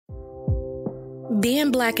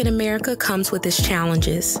Being Black in America comes with its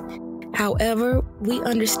challenges. However, we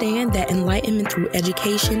understand that enlightenment through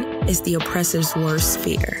education is the oppressor's worst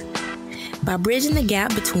fear. By bridging the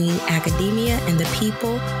gap between academia and the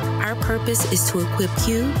people, our purpose is to equip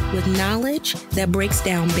you with knowledge that breaks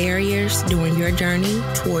down barriers during your journey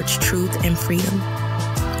towards truth and freedom.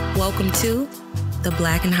 Welcome to the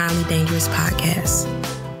Black and Highly Dangerous Podcast.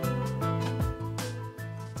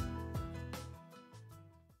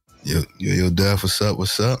 Yo, Daph,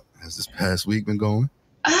 what's up? How's this past week been going?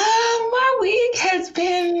 My week has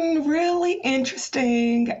been really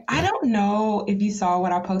interesting. Yeah. I don't know if you saw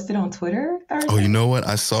what I posted on Twitter Thursday. Oh, you know what?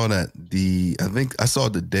 I saw that I think I saw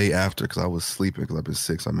it the day after because I was sleeping because I've been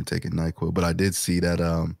sick, so I've been taking NyQuil. But I did see that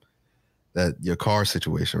that your car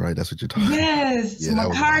situation, right? That's what you're talking about. Yes, my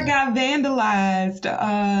car got vandalized.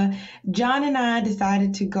 John and I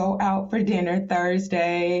decided to go out for dinner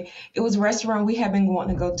Thursday. It was a restaurant we have been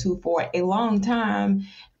wanting to go to for a long time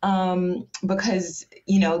because,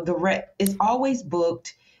 it's always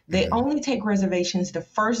booked. They only take reservations the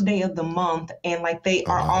first day of the month, and they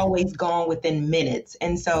are always gone within minutes.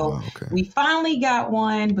 And so we finally got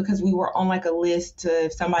one because we were on a list to,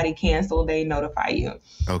 if somebody canceled, they notify you.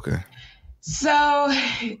 Okay. So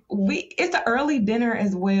it's an early dinner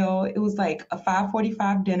as well. It was a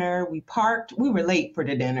 5:45 dinner. We were late for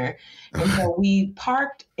the dinner. And so we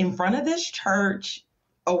parked in front of this church,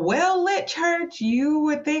 a well-lit church. You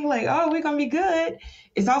would think we're going to be good.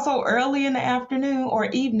 It's also early in the afternoon or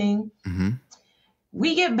evening. Mm-hmm.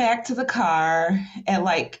 We get back to the car at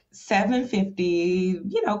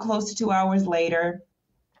 7:50, close to 2 hours later.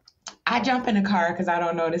 I jump in the car because I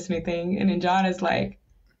don't notice anything. And then John is like,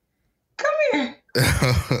 "Come here."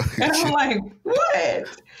 And I'm like,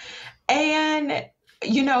 "What?" And,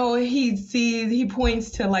 he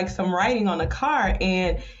points to some writing on the car,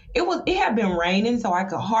 and it had been raining, so I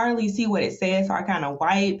could hardly see what it said. So I kind of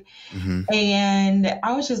wiped. Mm-hmm. And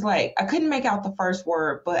I was just I couldn't make out the first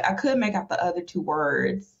word, but I could make out the other two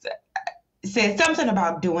words. It said something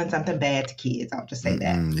about doing something bad to kids. I'll just say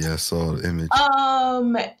that. Yeah, I saw the image.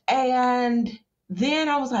 And then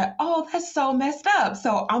I was like, "Oh, that's so messed up."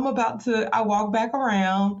 So I walk back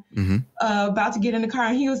around, about to get in the car,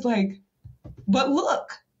 and he was like, "But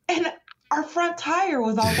look," and our front tire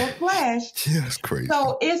was also flashed. Yeah, that's crazy.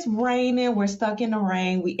 So it's raining. We're stuck in the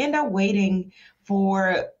rain. We end up waiting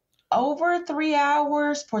for over 3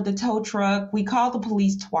 hours for the tow truck. We called the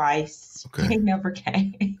police twice. Okay. They never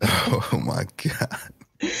came. Oh my God.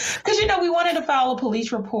 Because, we wanted to file a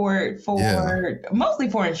police report mostly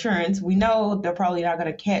for insurance. We know they're probably not going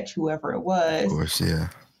to catch whoever it was. Of course, yeah.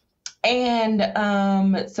 And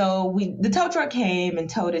so the tow truck came and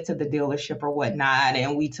towed it to the dealership or whatnot,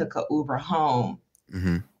 and we took an Uber home.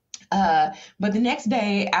 Mm-hmm. But the next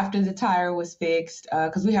day after the tire was fixed,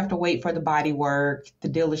 because we have to wait for the body work, the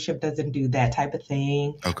dealership doesn't do that type of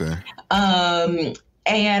thing. Okay.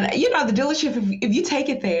 And, the dealership, if you take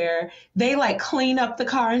it there, they clean up the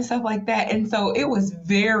car and stuff like that. And so it was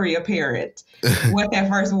very apparent what that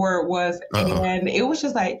first word was. And it was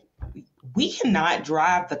just we cannot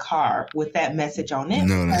drive the car with that message on it.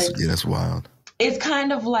 No, that's wild. It's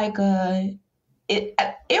kind of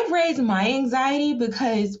it raised my anxiety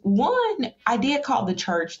because, one, I did call the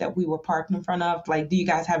church that we were parked in front of. Do you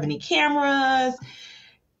guys have any cameras?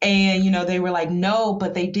 And, they were like, no,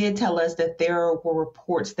 but they did tell us that there were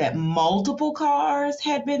reports that multiple cars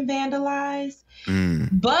had been vandalized. Mm.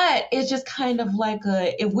 But it's just kind of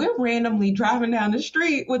if we're randomly driving down the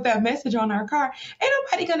street with that message on our car, ain't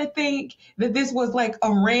nobody going to think that this was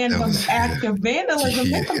a random act of vandalism.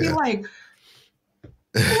 They're going to be like,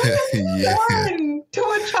 what done to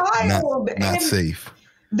a child? Not safe.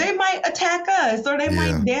 They might attack us or they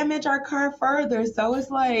might damage our car further. So it's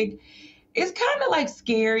it's kind of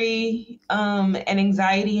scary and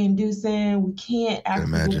anxiety inducing. We can't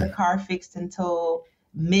actually get the car fixed until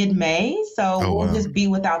mid-May. So we'll just be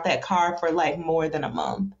without that car for more than a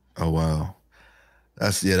month. Oh, wow.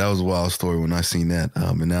 That was a wild story when I seen that.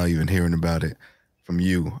 And now even hearing about it from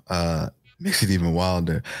you makes it even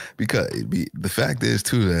wilder. Because the fact is,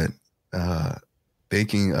 too, that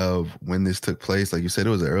thinking of when this took place, like you said, it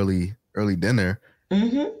was an early dinner.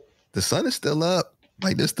 Mm-hmm. The sun is still up.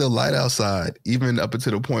 There's still light outside, even up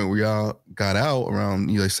until the point where y'all got out around,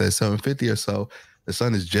 said 7:50 or so. The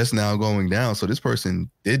sun is just now going down. So this person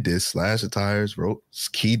did this, slashed the tires,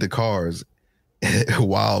 keyed the cars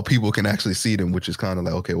while people can actually see them, which is kind of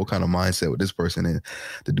okay, what kind of mindset would this person in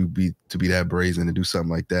to be that brazen to do something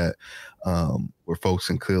like that, where folks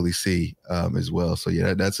can clearly see as well. So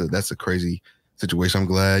yeah, that's a crazy situation. I'm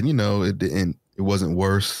glad, it wasn't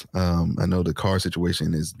worse. I know the car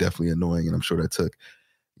situation is definitely annoying, and I'm sure that took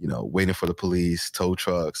waiting for the police, tow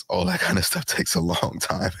trucks, all that kind of stuff takes a long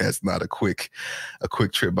time. It's not a quick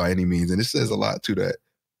trip by any means. And it says a lot to that.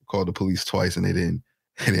 Called the police twice and they didn't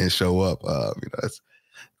show up. That's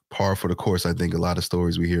par for the course. I think a lot of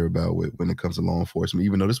stories we hear about when it comes to law enforcement,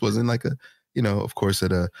 even though this wasn't like of course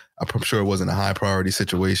I'm sure it wasn't a high priority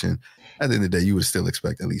situation. At the end of the day, you would still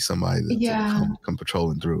expect at least somebody to come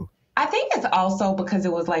patrolling through. I think it's also because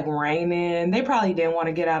it was like raining. They probably didn't want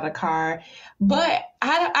to get out of the car. But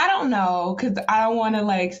I don't know, because I don't want to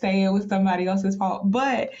like say it was somebody else's fault.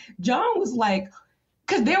 But John was like,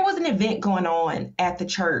 because there was an event going on at the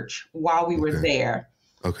church while we were there.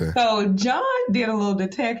 Okay. So John did a little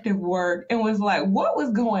detective work and was like, what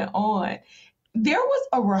was going on? There was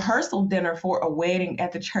a rehearsal dinner for a wedding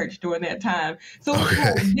at the church during that time. So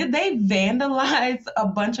did they vandalize a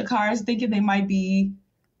bunch of cars thinking they might be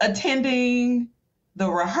attending the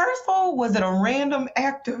rehearsal? Was it a random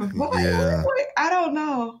act of I don't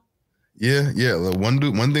know. Yeah.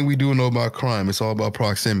 One thing we do know about crime, it's all about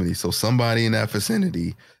proximity. So somebody in that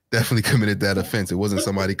vicinity definitely committed that offense. It wasn't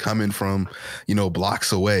somebody coming from,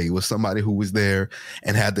 blocks away. It was somebody who was there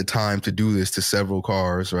and had the time to do this to several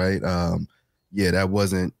cars, right? That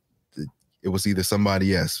wasn't. It was either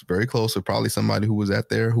somebody, very close, or probably somebody who was at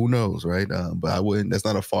there. Who knows, right? But I wouldn't. That's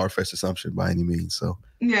not a far-fetched assumption by any means. So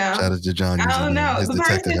shout out to John. I don't know. His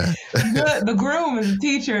detective hat. The groom is a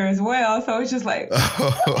teacher as well, so it's just like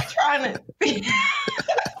trying to.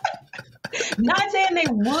 Not saying they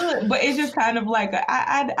would, but it's just kind of like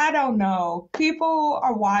I don't know. People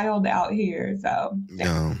are wild out here, so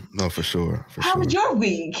no, for sure. How was your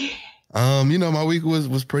week? My week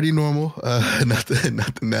was pretty normal. Nothing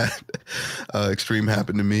that extreme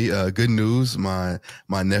happened to me. Good news, my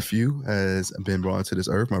nephew has been brought to this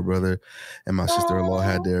earth. My brother and my sister-in-law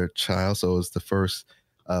had their child, so it's the first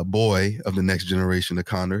boy of the next generation of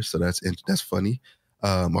Connors. So that's funny.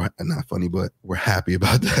 Or not funny, but we're happy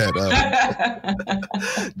about that.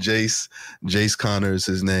 Jace Connor is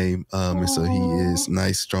his name. And so he is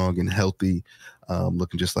nice, strong, and healthy,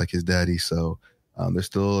 looking just like his daddy. So they're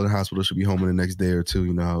still in the hospital, should be home in the next day or two,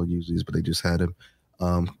 you know how it usually is, but they just had him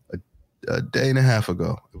a day and a half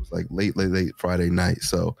ago. It was like late Friday night.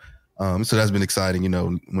 So that's been exciting,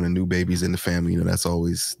 when a new baby's in the family, that's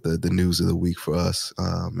always the news of the week for us.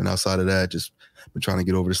 And outside of that, just been trying to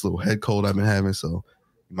get over this little head cold I've been having. So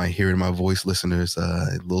you might hear it in my voice, listeners,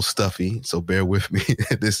 a little stuffy. So bear with me.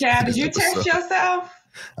 Did you test yourself?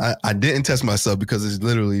 I didn't test myself because it's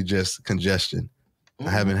literally just congestion. I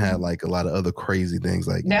haven't had like a lot of other crazy things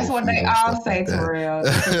like that's what they all say, like Tyrell.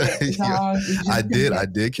 I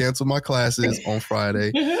did cancel my classes on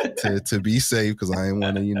Friday to be safe because I didn't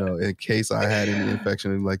want to, in case I had any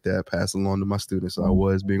infection like that, pass along to my students. So I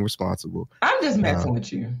was being responsible. I'm just messing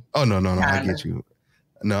with you. Oh no, I get you.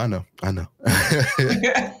 No, I know.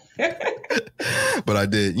 But I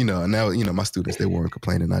did, now, my students, they weren't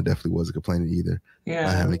complaining. I definitely wasn't complaining either. Yeah.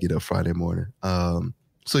 I having to get up Friday morning.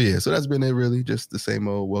 So that's been it really. Just the same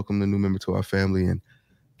old welcome the new member to our family and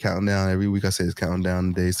counting down every week. I say it's counting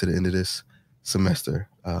down the days to the end of this semester.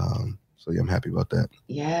 So I'm happy about that.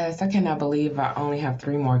 Yes, I cannot believe I only have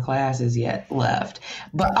 3 more classes yet left.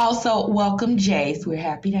 But also welcome Jace. We're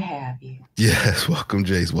happy to have you. Yes, welcome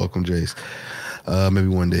Jace. Maybe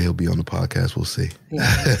one day he'll be on the podcast. We'll see.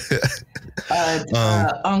 Yeah.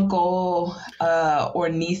 Uncle or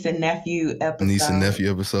niece and nephew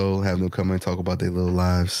episode. Have them come and talk about their little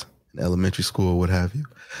lives in elementary school, what have you.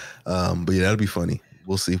 But that'll be funny.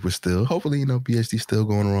 We'll see if we're still, hopefully, PhD still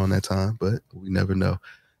going around that time, but we never know.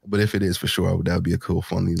 But if it is, for sure, that would be a cool,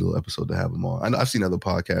 funny little episode to have them on. I know I've seen other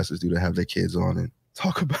podcasters do that, have their kids on and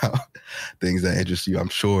talk about things that interest you. I'm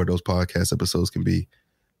sure those podcast episodes can be,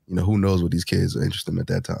 who knows what these kids are interested in at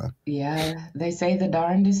that time. Yeah, they say the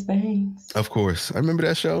darndest things. Of course. I remember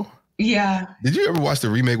that show. Yeah. Did you ever watch the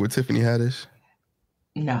remake with Tiffany Haddish?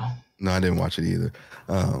 No. No, I didn't watch it either.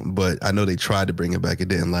 But I know they tried to bring it back. It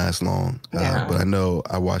didn't last long. But I know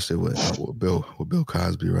I watched it with Bill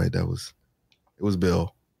Cosby, right? It was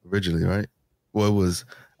Bill originally, right? Well, it was,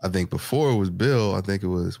 I think before it was Bill, I think it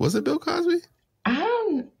was it Bill Cosby? I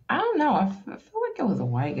don't know. I feel like it was a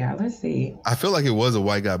white guy. Let's see. I feel like it was a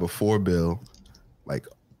white guy before Bill, like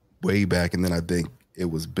way back. And then I think it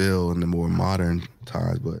was Bill in the more modern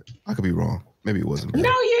times, but I could be wrong. Maybe it wasn't Bill. No,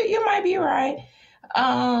 you might be right.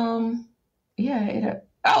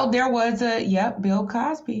 There was Bill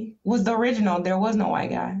Cosby was the original. There was no white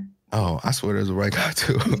guy. Oh, I swear there's a white guy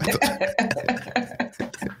too.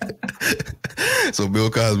 So Bill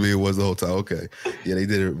Cosby was the whole time. Okay. Yeah, they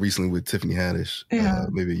did it recently with Tiffany Haddish,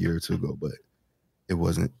 maybe a year or two ago, but it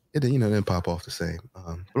wasn't, it didn't pop off the same.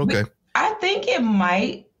 But okay. I think it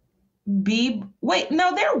might Wait,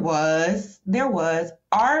 no, there was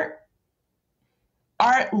art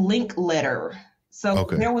link letter. So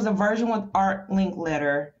Okay. there was a version with art link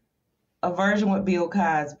letter, a version with Bill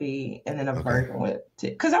Cosby, and then a version with,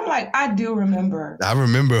 because I'm like, I do remember. I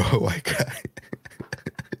remember a white guy.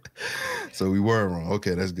 So we were wrong.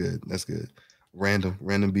 Okay, that's good. That's good. Random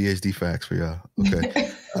BHD facts for y'all. Okay.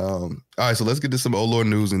 All right, so let's get to some Oh Lord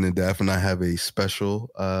news, and then Daph and I have a special,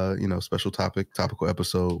 topical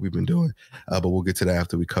episode we've been doing. But we'll get to that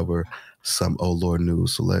after we cover some Oh Lord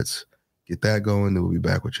news. So let's get that going, then we'll be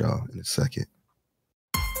back with y'all in a second.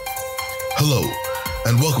 Hello,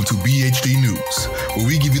 and welcome to BHD News, where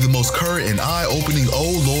we give you the most current and eye-opening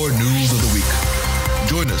Oh Lord news of the week.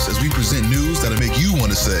 Join us as we present news that'll make you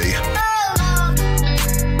want to say,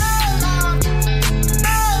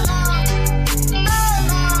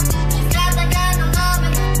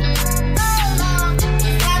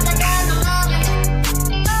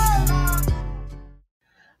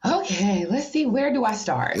 Okay, let's see, where do I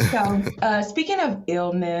start? So, speaking of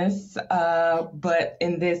illness, but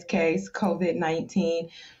in this case, COVID-19,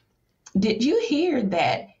 did you hear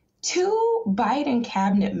that 2 Biden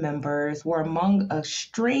cabinet members were among a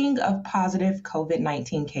string of positive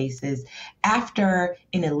COVID-19 cases after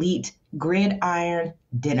an elite gridiron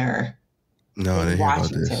dinner No, I in didn't hear about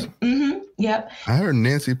this. Washington? Mm-hmm. Yep. I heard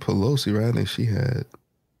Nancy Pelosi, right? I think she had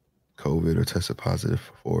COVID or tested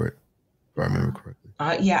positive for it, if I remember correctly.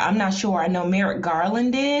 Yeah, I'm not sure. I know Merrick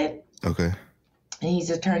Garland did. Okay. And he's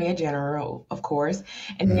Attorney General, of course.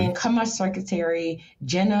 And then Commerce Secretary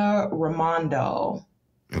Jenna Raimondo.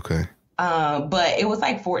 Okay. But it was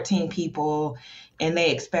like 14 people, and they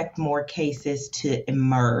expect more cases to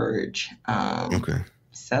emerge. Okay.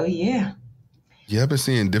 So, yeah. Yeah, I've been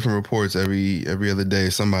seeing different reports every other day.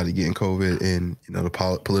 Somebody getting COVID in the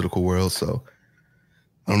political world. So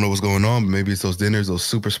I don't know what's going on, but maybe it's those dinners, those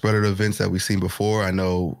super spreader events that we've seen before. I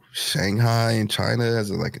know Shanghai and China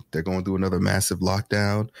they're going through another massive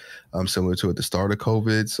lockdown, similar to at the start of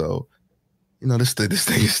COVID. So this thing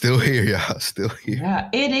is still here, y'all. Still here. Yeah,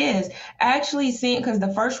 it is. Actually, seeing, because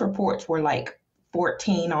the first reports were like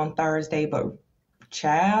 14 on Thursday, but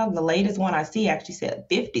child, the latest one I see actually said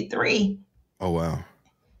 53. Oh wow.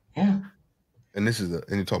 Yeah. And this is and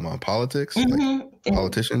you're talking about politics, Mm-hmm. like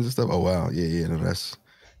politicians and stuff. Oh wow, yeah. No, that's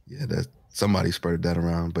somebody spread that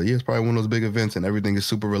around. But yeah, it's probably one of those big events, and everything is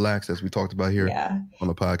super relaxed, as we talked about here on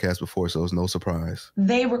the podcast before. So it's no surprise.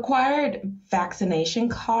 They required vaccination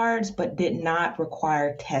cards, but did not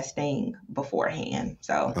require testing beforehand.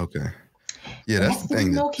 So okay. Yeah, that's the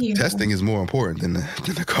thing. Testing is more important than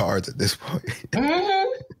the cards at this point.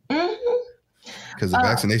 Because the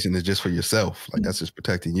vaccination is just for yourself. Like, that's just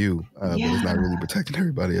protecting you, but it's not really protecting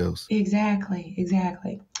everybody else. Exactly.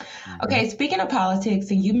 Okay, speaking of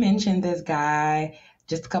politics, and you mentioned this guy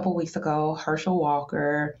just a couple weeks ago, Herschel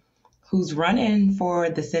Walker, who's running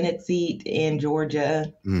for the Senate seat in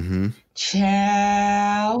Georgia.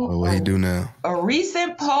 Child. Well, what he do now? A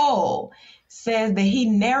recent poll says that he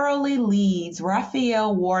narrowly leads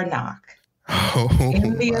Raphael Warnock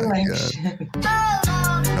in the election.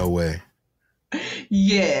 No way.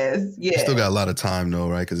 Yes. You still got a lot of time though,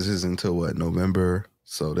 right? Because this is until November.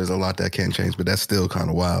 So there's a lot that can change, but that's still kind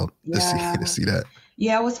of wild to see that.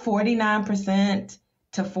 Yeah, it was 49%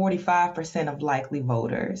 to 45% of likely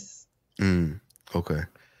voters. Okay.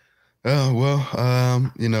 Well,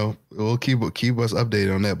 we'll keep us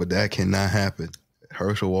updated on that, but that cannot happen.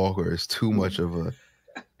 Herschel Walker is too much of a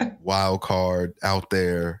wild card out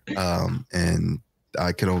there, and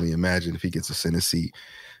I can only imagine if he gets a Senate seat,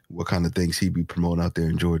 what kind of things he'd be promoting out there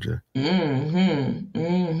in Georgia.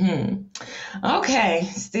 Okay,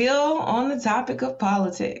 still on the topic of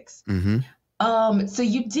politics. So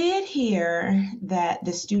you did hear that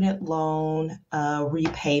the student loan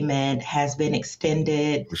repayment has been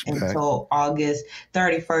extended until August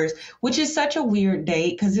 31st, which is such a weird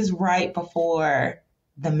date because it's right before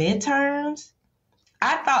the midterms.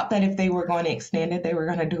 I thought that if they were going to extend it, they were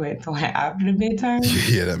going to do it until after the midterms.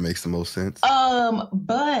 Yeah, that makes the most sense.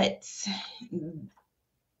 But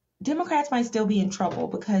Democrats might still be in trouble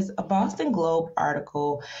because a Boston Globe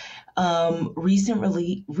article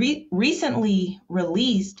recently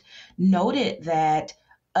released noted that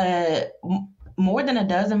more than a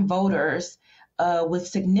dozen voters with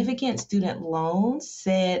significant student loans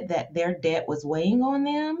said that their debt was weighing on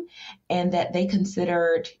them and that they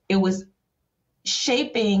considered it was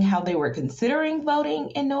shaping how they were considering voting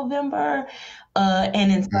in November,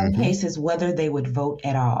 and in some cases, whether they would vote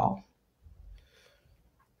at all.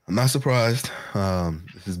 I'm not surprised.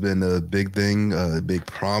 This has been a big thing, a big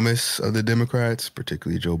promise of the Democrats,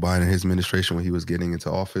 particularly Joe Biden and his administration when he was getting into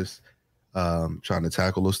office. trying to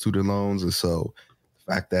tackle those student loans. And so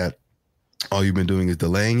the fact that all you've been doing is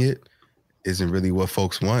delaying it isn't really what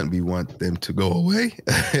folks want. We want them to go away.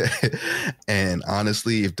 And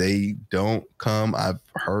honestly, if they don't come, I've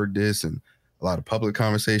heard this in a lot of public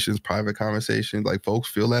conversations, private conversations, like folks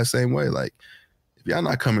feel that same way. Like, if y'all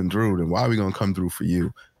not coming through, then why are we going to come through for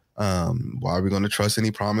you? Why are we going to trust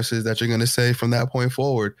any promises that you're going to say from that point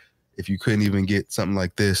forward if you couldn't even get something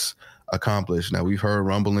like this accomplished? Now, we've heard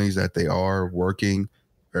rumblings that they are working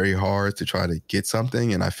very hard to try to get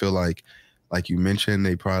something. And I feel like you mentioned,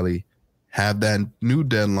 they probably have that new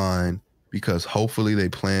deadline because hopefully they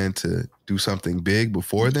plan to do something big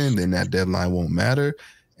before then that deadline won't matter.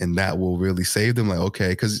 And that will really save them. Like, okay,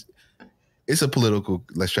 because it's a political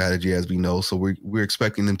strategy, as we know. So we're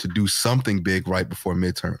expecting them to do something big right before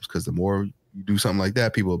midterms, because the more you do something like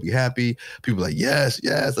that, people will be happy. People are like, yes,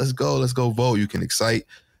 let's go vote. You can excite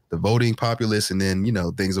the voting populace, and then,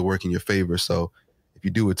 things will work in your favor. So if you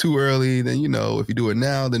do it too early, then, if you do it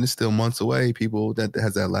now, then it's still months away. That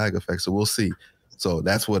has that lag effect. So we'll see. So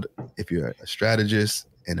that's what, if you're a strategist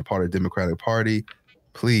and a part of the Democratic Party,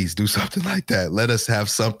 please do something like that. Let us have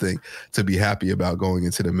something to be happy about going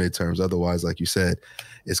into the midterms. Otherwise, like you said,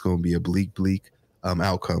 it's going to be a bleak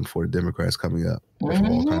outcome for the Democrats coming up, which we're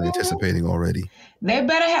all kind of anticipating already. They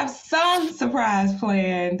better have some surprise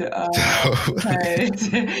planned. Because,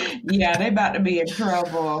 they about to be in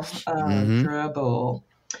trouble. Trouble.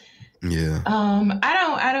 Yeah.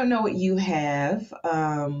 I don't know what you have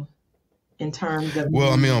in terms of.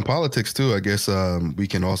 Well, I mean, on politics too, I guess we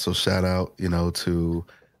can also shout out, to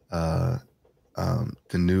the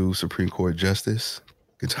new Supreme Court Justice,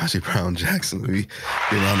 Ketanji Brown Jackson. We give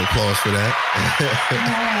a round of applause for that.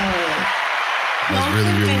 That's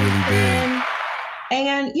really, really, really big.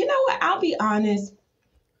 And you know what? I'll be honest.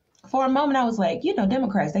 For a moment, I was like,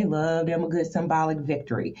 Democrats, they love them a good symbolic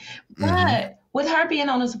victory. But with her being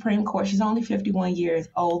on the Supreme Court, she's only 51 years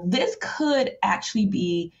old. This could actually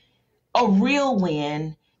be a real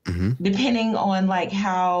win, depending on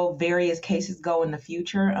how various cases go in the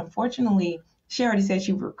future. Unfortunately, she already said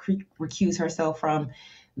she would recuse herself from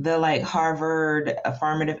the Harvard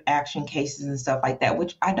affirmative action cases and stuff like that,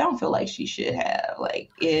 which I don't feel like she should have.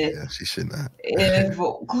 She should not. If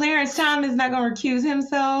Clarence Thomas is not going to recuse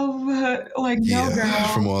himself, no, girl.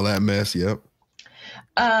 From all that mess, yep.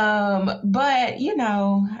 But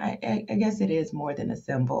I guess it is more than a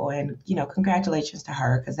symbol, and congratulations to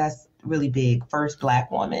her, because that's really big. First Black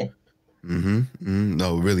woman.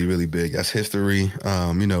 No, really, really big. That's history.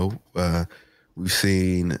 We've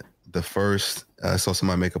seen the first. I saw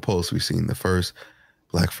somebody make a post. We've seen the first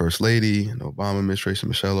Black First Lady in the Obama administration,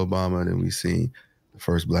 Michelle Obama. Then we've seen the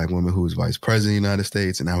first Black woman who was Vice President of the United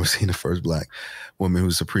States, and now we're seeing the first Black woman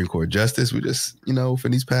who's Supreme Court Justice. We just, for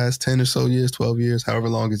these past 10 or so years, 12 years, however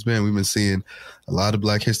long it's been, we've been seeing a lot of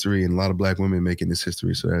Black history and a lot of Black women making this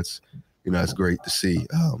history. So that's, that's great to see.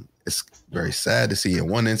 It's very sad to see in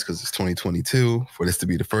one instance, because it's 2022, for this to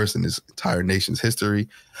be the first in this entire nation's history.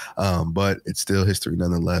 But it's still history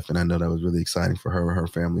nonetheless. And I know that was really exciting for her and her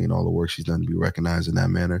family and all the work she's done to be recognized in that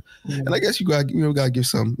manner. And I guess you got to give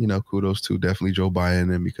some, kudos to definitely Joe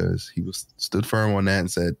Biden, because he stood firm on that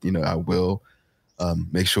and said, I will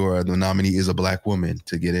make sure the nominee is a Black woman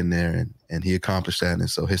to get in there. And he accomplished that. And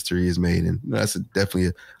so history is made. And that's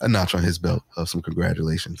definitely a notch on his belt. Some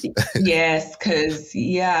congratulations. Yes, because,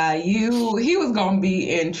 he was going to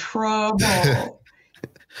be in trouble.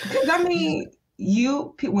 Because, I mean,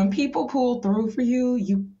 when people pull through for you,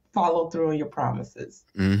 you follow through on your promises.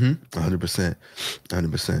 100%.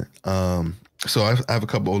 100%. So I have a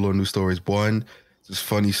couple of little news stories. One, just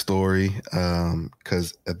funny story,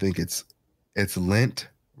 because I think it's Lent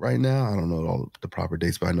right now. I don't know all the proper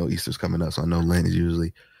dates, but I know Easter's coming up, so I know Lent is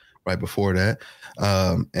usually right before that.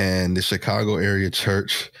 And the Chicago area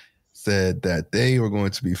church said that they were going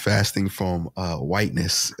to be fasting from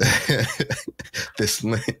whiteness this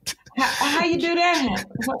Lent. How you do that?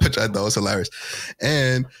 Which I thought was hilarious.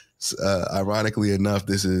 And ironically enough,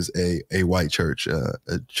 this is a white church,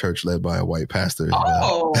 a church led by a white pastor.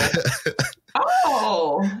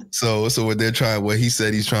 So what he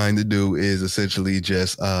said he's trying to do is essentially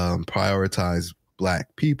just prioritize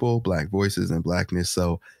Black people, Black voices, and Blackness.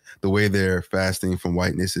 So the way they're fasting from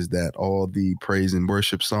whiteness is that all the praise and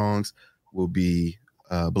worship songs will be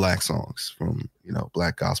Black songs from,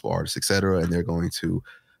 Black gospel artists, etc. And they're going to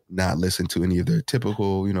not listen to any of their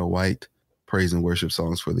typical, white praise and worship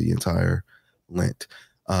songs for the entire Lent.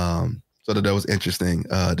 So that was interesting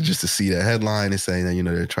just to see that headline is saying that,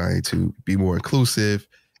 they're trying to be more inclusive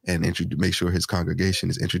and make sure his congregation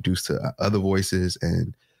is introduced to other voices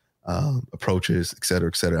and approaches, et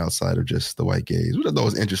cetera, outside of just the white gaze, which I thought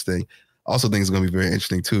was interesting. Also think it's going to be very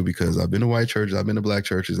interesting too, because I've been to white churches, I've been to black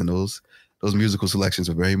churches, and those musical selections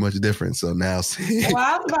are very much different. So now Well,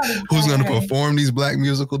 I was about to who's going to say, perform these black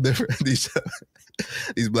musical these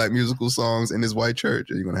black musical songs in this white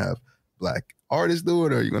church? Are you going to have black artists do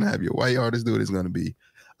it, or are you going to have your white artists do it? It's going to be,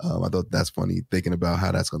 I thought that's funny thinking about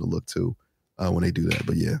how that's going to look too when they do that.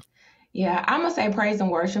 But yeah. Yeah, I'm gonna say praise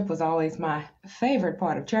and worship was always my favorite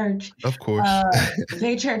part of church. Of course.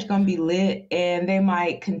 Their church gonna be lit, and they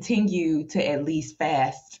might continue to at least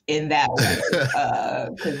fast in that way,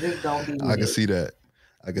 because it's gonna be lit. I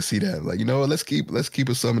can see that. Like, you know what? Let's keep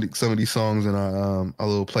some of these songs in our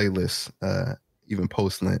little playlist, even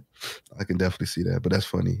post Lent. I can definitely see that. But that's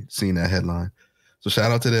funny seeing that headline. So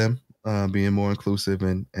shout out to them being more inclusive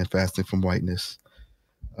and fasting from whiteness.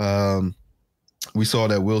 We saw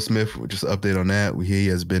that Will Smith, just an update on that. He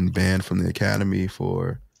has been banned from the Academy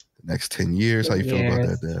for the next 10 years. How you feel about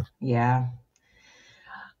that, Dev? Yeah.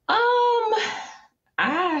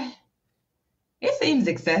 It seems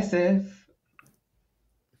excessive.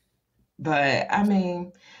 But I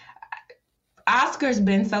mean, Oscar's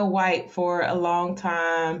been so white for a long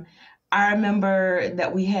time. I remember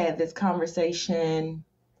that we had this conversation,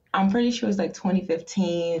 I'm pretty sure it was like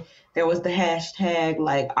 2015. There was the hashtag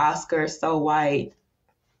like Oscar so white.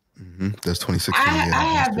 Mm-hmm. That's 2016. I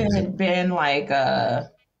haven't been like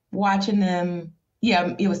watching them.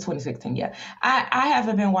 Yeah, it was 2016. Yeah, I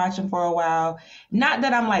haven't been watching for a while. Not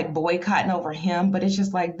that I'm like boycotting over him, but it's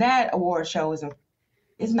just like that award show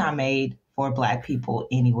it's not made for Black people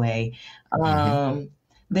anyway. Mm-hmm.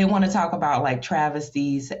 They want to talk about like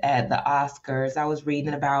travesties at the Oscars. I was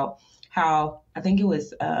reading about how I think it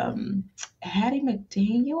was Hattie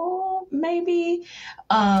McDaniel maybe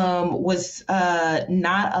was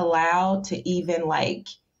not allowed to even like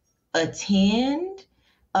attend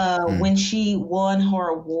when she won her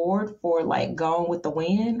award for like Gone with the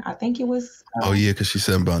Wind. I think it was. Oh yeah, because she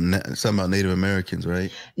said something about Native Americans,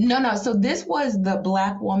 right? No. So this was the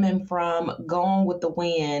Black woman from Gone with the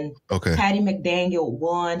Wind. Okay. Hattie McDaniel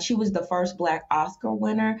won. She was the first Black Oscar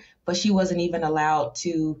winner, but she wasn't even allowed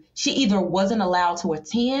to. She either wasn't allowed to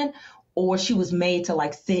attend, or she was made to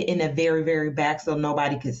like sit in the very, very back so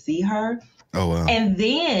nobody could see her. Oh, wow. And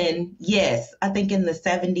then, yes, I think in the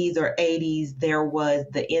 70s or 80s, there was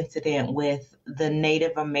the incident with the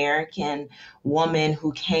Native American woman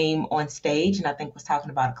who came on stage and I think was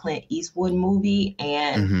talking about a Clint Eastwood movie.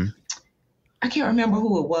 And I can't remember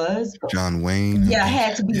who it was. John Wayne. Yeah,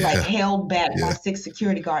 had to be like held back by 6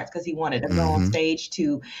 security guards because he wanted to go on stage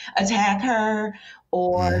to attack her.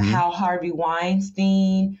 Or how Harvey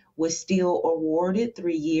Weinstein was still awarded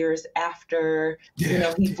 3 years after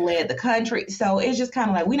he fled the country. So it's just kind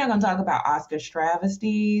of like, we're not going to talk about Oscar's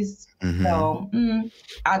travesties. So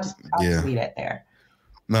I'll just leave that there.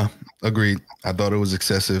 No, agreed. I thought it was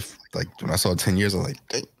excessive. Like when I saw 10 years, I was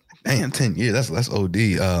like, damn, 10 years, that's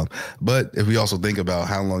OD. But if we also think about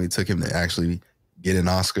how long it took him to actually get an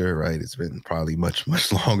Oscar, right? It's been probably much,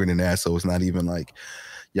 much longer than that. So it's not even like,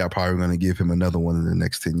 y'all probably going to give him another one in the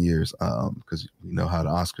next 10 years because we know how the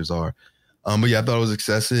Oscars are. But yeah, I thought it was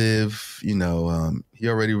excessive. He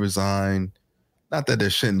already resigned. Not that there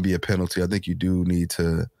shouldn't be a penalty. I think you do need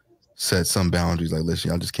to set some boundaries. Like, listen,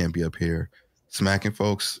 y'all just can't be up here smacking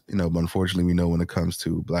folks. But unfortunately, we know when it comes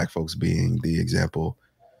to Black folks being the example,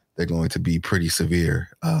 they're going to be pretty severe.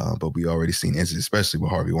 But we already seen incidents, especially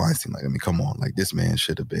with Harvey Weinstein. Like, I mean, come on. Like, this man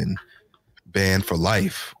should have been banned for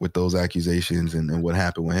life with those accusations and what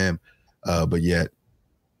happened with him. But yet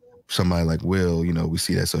somebody like Will, we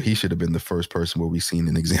see that. So he should have been the first person where we've seen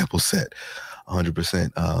an example set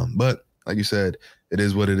 100%. But like you said, it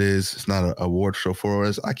is what it is. It's not an award show for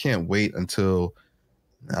us. I can't wait until,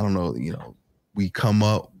 I don't know, we come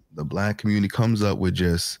up, the Black community comes up with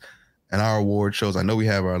just, and our award shows, I know we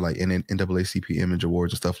have our like NAACP Image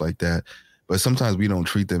Awards and stuff like that, but sometimes we don't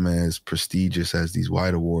treat them as prestigious as these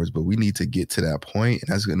white awards, but we need to get to that point,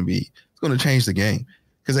 and it's going to change the game,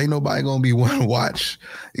 because ain't nobody going to be want to watch,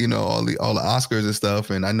 all the Oscars and stuff.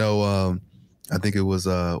 And I know, I think it was,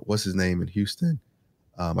 what's his name in Houston?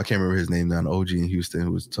 I can't remember his name now, an OG in Houston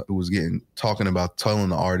who was talking about telling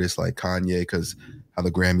the artists like Kanye, because how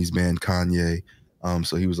the Grammys banned Kanye.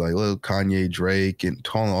 So he was like, look, Kanye, Drake, and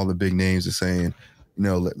calling all the big names and saying,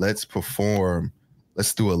 let's perform.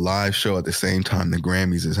 Let's do a live show at the same time the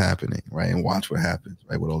Grammys is happening, right? And watch what happens,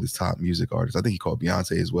 right? With all these top music artists. I think he called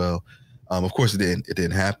Beyonce as well. Of course, it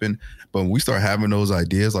didn't happen. But when we start having those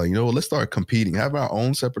ideas, like, let's start competing, have our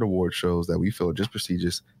own separate award shows that we feel are just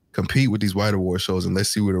prestigious, compete with these white award shows, and let's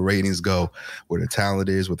see where the ratings go, where the talent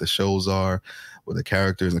is, what the shows are, where the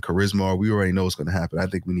characters and the charisma are. We already know what's going to happen. I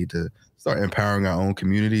think we need to start empowering our own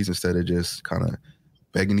communities instead of just kind of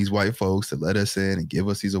begging these white folks to let us in and give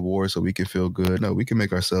us these awards so we can feel good. No, we can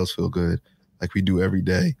make ourselves feel good like we do every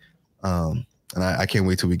day. And I can't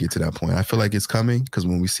wait till we get to that point. I feel like it's coming because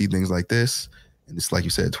when we see things like this, and it's like you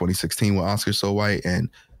said, 2016 with Oscars So White, and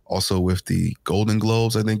also with the Golden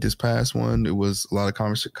Globes, I think this past one, it was a lot of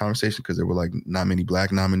conversation because there were like not many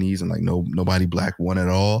black nominees and like nobody black won at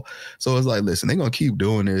all. So it's like, listen, they're going to keep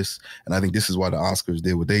doing this. And I think this is why the Oscars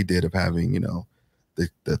did what they did of having,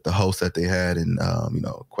 the host that they had and,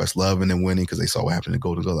 Questlove and then winning because they saw what happened in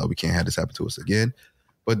Golden Globes. Like, we can't have this happen to us again.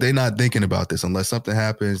 But they're not thinking about this. Unless something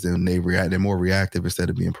happens, then they're more reactive instead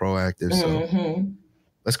of being proactive. So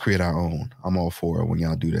let's create our own. I'm all for it when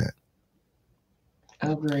y'all do that.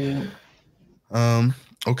 Agreed.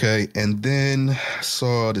 Okay. And then I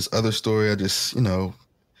saw this other story. I just, we've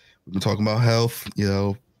been talking about health,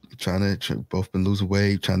 trying to both been losing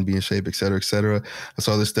weight, trying to be in shape, et cetera, et cetera. I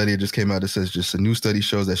saw this study. It just came out that says just a new study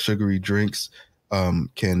shows that sugary drinks are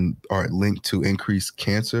linked to increased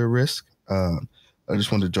cancer risk. I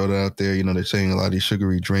just wanted to throw that out there. They're saying a lot of these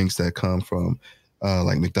sugary drinks that come from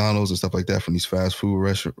like McDonald's and stuff like that from these fast food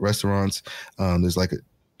restaurants. There's like a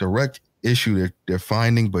direct issue they're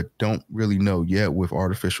finding, but don't really know yet with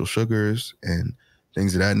artificial sugars and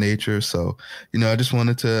things of that nature. So, I just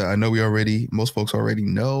wanted to, I know most folks already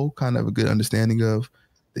know kind of a good understanding of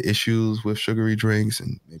the issues with sugary drinks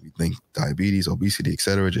and maybe link diabetes, obesity, et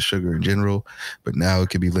cetera, just sugar in general. But now it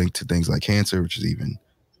can be linked to things like cancer, which is even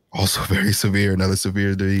also very severe, another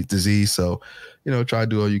severe disease. So, try to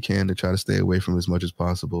do all you can to try to stay away from as much as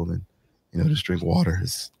possible. And, just drink water.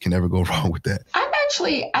 Can never go wrong with that.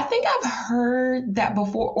 I think I've heard that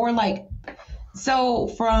before, or so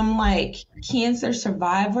from cancer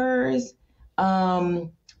survivors,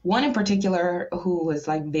 one in particular who was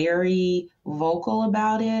very vocal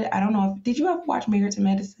about it. I don't know did you ever watch Married to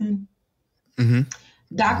Medicine? Mm-hmm.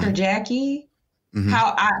 Dr. Jackie,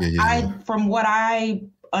 how I from what I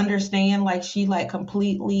understand, she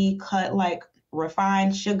completely cut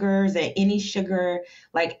refined sugars and any sugar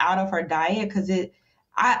out of her diet because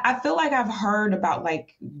I feel like I've heard about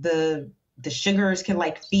the sugars can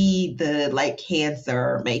feed the cancer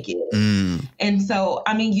or make it. And so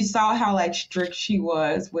you saw how strict she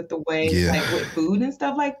was with the way with food and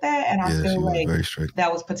stuff like that, and I feel like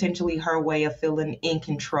that was potentially her way of feeling in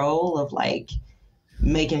control of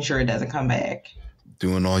making sure it doesn't come back.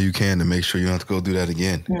 Doing all you can to make sure you don't have to go do that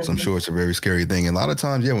again. Mm-hmm. So I'm sure it's a very scary thing. And a lot of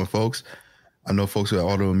times, when I know folks who have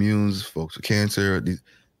autoimmunes, folks with cancer,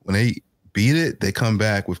 when they beat it, they come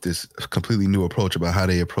back with this completely new approach about how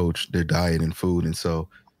they approach their diet and food. And so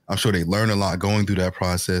I'm sure they learn a lot going through that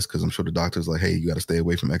process because I'm sure the doctor's like, hey, you got to stay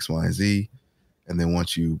away from X, Y, and Z. And then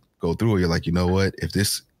once you go through it, you're like, you know what? If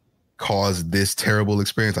this caused this terrible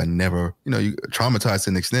experience, I never, you traumatized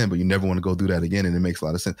to an extent, but you never want to go through that again. And it makes a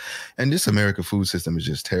lot of sense. And this American food system is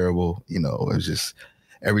just terrible. It was just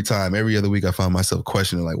every other week I found myself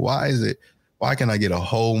questioning, why can I get a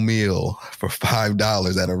whole meal for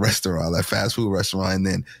 $5 at a restaurant, like fast food restaurant? And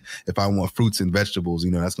then if I want fruits and vegetables,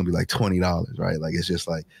 that's going to be $20, right? It's just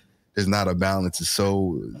there's not a balance. It's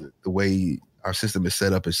so, the way our system is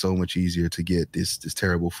set up is so much easier to get this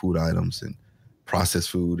terrible food items and processed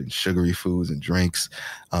food and sugary foods and drinks.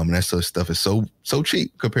 And that sort of stuff is so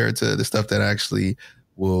cheap compared to the stuff that actually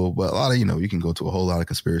will, but a lot of, you can go to a whole lot of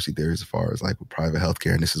conspiracy theories as far as with private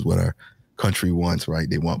healthcare. And this is what our country wants, right?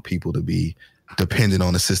 They want people to be dependent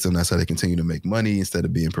on the system. That's how they continue to make money instead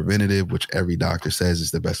of being preventative, which every doctor says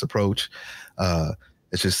is the best approach.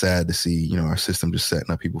 It's just sad to see, our system just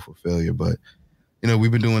setting up people for failure. But,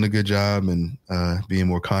 we've been doing a good job and being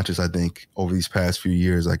more conscious. I think over these past few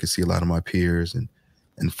years, I could see a lot of my peers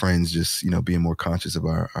and friends just, being more conscious of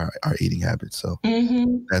our eating habits. So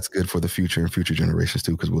that's good for the future and future generations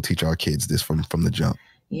too, because we'll teach our kids this from the jump.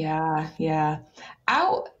 Yeah.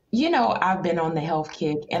 I've been on the health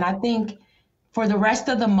kick, and I think for the rest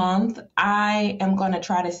of the month, I am going to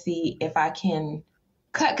try to see if I can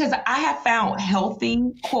cut, because I have found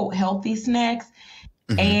quote, healthy snacks.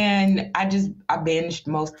 And I binged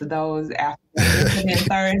most of those after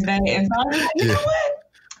Thursday. And so I was like, you know what?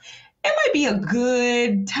 It might be a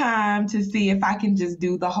good time to see if I can just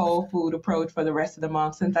do the whole food approach for the rest of the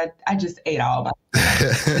month, since I just ate all my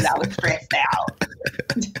stuff because I was stressed out.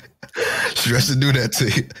 Stress will do that to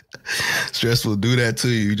you. Stress will do that to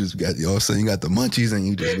you. You just got, all of a sudden you got the munchies and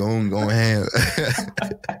you just going ham.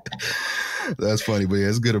 That's funny, but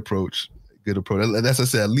it's a good approach. Good approach. That's what I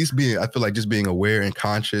said. At least I feel like just being aware and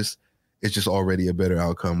conscious is just already a better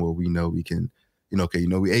outcome where we know we can,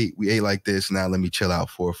 we ate like this. Now let me chill out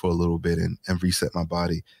for a little bit and reset my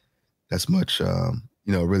body. That's much, a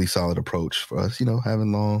really solid approach for us.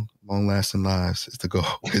 Having long lasting lives is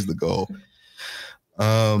the goal.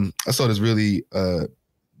 I saw this really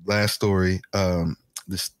last story. I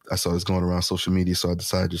saw this going around social media, so I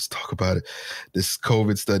decided just to talk about it. This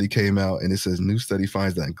COVID study came out, and it says new study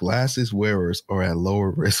finds that glasses wearers are at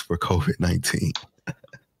lower risk for COVID-19.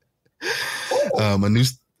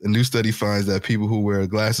 A new study finds that people who wear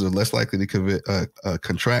glasses are less likely to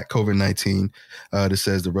contract COVID-19. This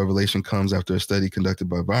says the revelation comes after a study conducted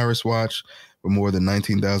by Virus Watch, where more than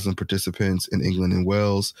 19,000 participants in England and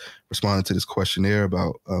Wales responded to this questionnaire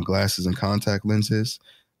about glasses and contact lenses.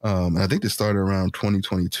 And I think this started around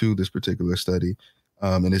 2022, this particular study.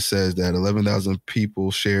 And it says that 11,000 people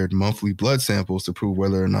shared monthly blood samples to prove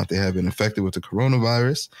whether or not they have been infected with the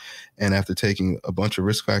coronavirus. And after taking a bunch of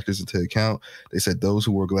risk factors into account, they said those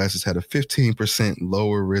who wore glasses had a 15%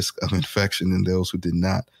 lower risk of infection than those who did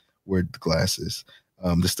not wear glasses.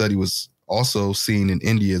 The study was also seen in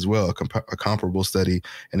India as well, a comparable study,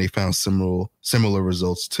 and they found similar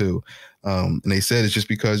results too. And they said it's just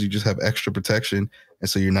because you just have extra protection, and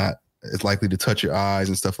so you're not as likely to touch your eyes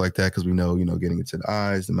and stuff like that, because we know, getting into the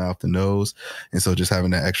eyes, the mouth, the nose. And so just having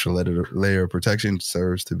that extra layer of protection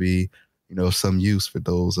serves to be, some use for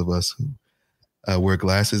those of us who wear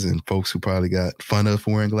glasses, and folks who probably got fun of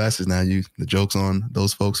for wearing glasses. Now the joke's on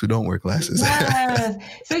those folks who don't wear glasses. Yes.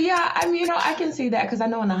 So yeah, I mean, I can see that, because I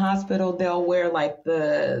know in the hospital they'll wear like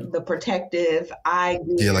the protective eye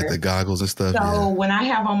gear. Yeah, like the goggles and stuff. So when I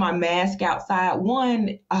have on my mask outside,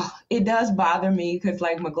 it does bother me, because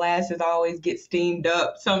like my glasses always get steamed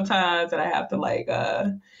up sometimes, and I have to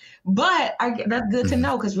but that's good to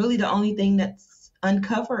know, because really the only thing that's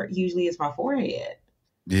uncovered usually is my forehead.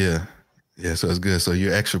 Yeah. Yeah, so it's good. So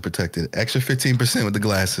you're extra protected, extra 15% with the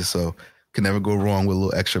glasses. So can never go wrong with a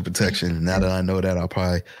little extra protection. Now that I know that, I'll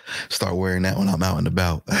probably start wearing that when I'm out and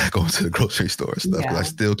about, going to the grocery store and stuff. Because I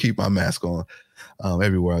still keep my mask on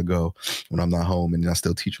everywhere I go when I'm not home, and I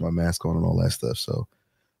still teach my mask on and all that stuff. So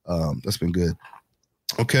that's been good.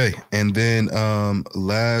 Okay, and then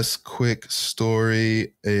last quick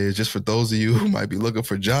story is just for those of you who might be looking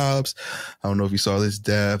for jobs. I don't know if you saw this,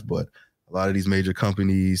 Dav, but a lot of these major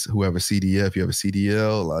companies who have a CDF, you have a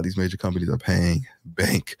CDL, a lot of these major companies are paying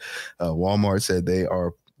bank. Walmart said they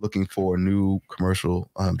are looking for new commercial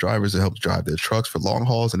drivers to help drive their trucks for long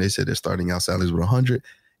hauls, and they said they're starting out salaries with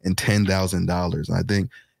 $110,000. And I think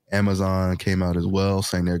Amazon came out as well,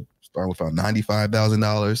 saying they're starting with about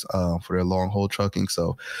 $95,000 for their long haul trucking.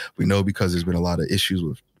 So we know, because there's been a lot of issues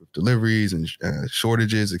with deliveries and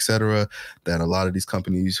shortages, et cetera, that a lot of these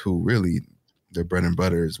companies who really their bread and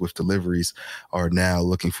butter is with deliveries are now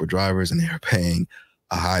looking for drivers, and they're paying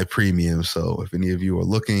a high premium. So if any of you are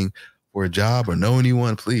looking for a job or know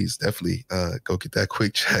anyone, please definitely go get that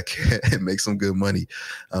quick check and make some good money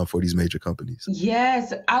for these major companies.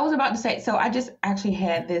 Yes, I was about to say, so I just actually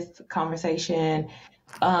had this conversation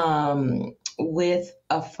with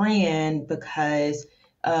a friend, because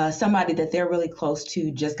somebody that they're really close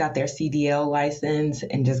to just got their CDL license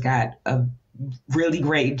and just got a really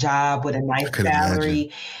great job with a nice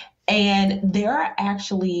salary. And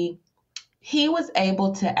he was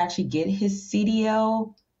able to actually get his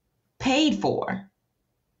CDL paid for.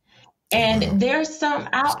 And there's some,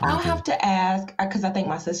 I'll have to ask, because I think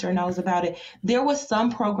my sister knows about it. There was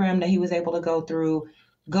some program that he was able to go through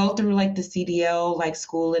like the CDL, like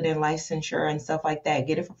schooling and licensure and stuff like that,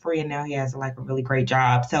 get it for free. And now he has like a really great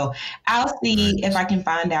job. So I'll see if I can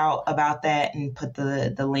find out about that and put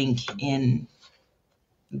the link in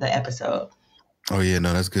the episode. Oh yeah,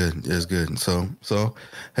 no, that's good. That's good. So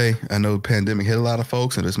hey, I know the pandemic hit a lot of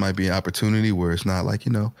folks, and this might be an opportunity where it's not like,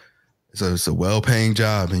 it's a well-paying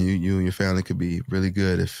job, and you and your family could be really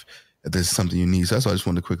good if this is something you need. So that's why I just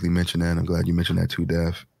wanted to quickly mention that. And I'm glad you mentioned that too,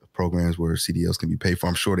 Dav. Programs where CDLs can be paid for.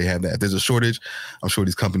 I'm sure they have that. If there's a shortage, I'm sure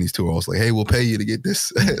these companies too are also like, hey, we'll pay you to get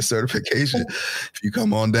this certification if you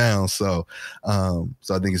come on down. So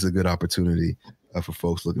I think it's a good opportunity for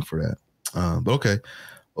folks looking for that. But okay,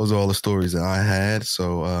 those are all the stories that I had.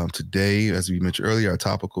 So today, as we mentioned earlier, our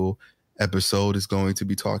topical episode is going to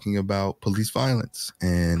be talking about police violence,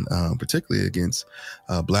 and particularly against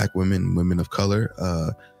Black women, women of color.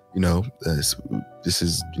 This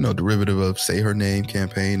is, derivative of Say Her Name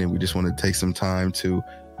campaign. And we just want to take some time to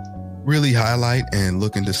really highlight and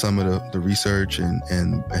look into some of the research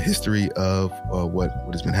and a history of what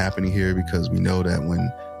has been happening here, because we know that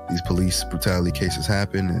when these police brutality cases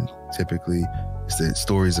happen, and typically it's the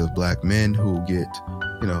stories of Black men who get,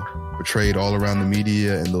 portrayed all around the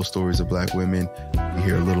media, and those stories of Black women, we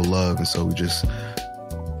hear a little love. And so we just,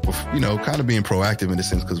 kind of being proactive in a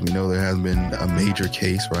sense, because we know there has been a major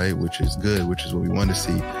case, right? Which is good, which is what we want to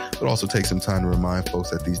see, but also take some time to remind folks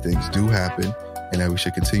that these things do happen, and that we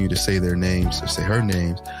should continue to say their names or say her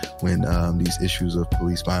names when these issues of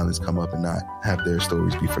police violence come up, and not have their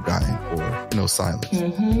stories be forgotten or silenced.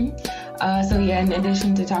 So in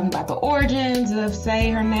addition to talking about the origins of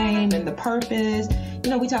Say Her Name and the purpose,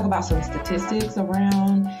 we talk about some statistics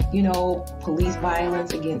around, police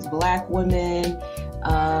violence against Black women.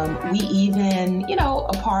 We even,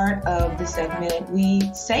 a part of the segment, we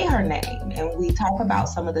say her name and we talk about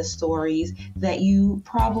some of the stories that you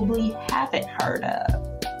probably haven't heard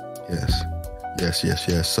of. Yes.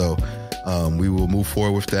 So we will move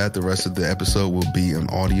forward with that. The rest of the episode will be an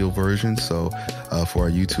audio version. So for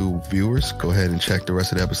our YouTube viewers, go ahead and check the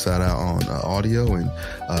rest of the episode out on audio and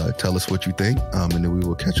tell us what you think. And then we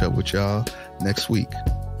will catch up with y'all next week.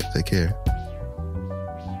 Take care.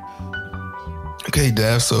 Okay,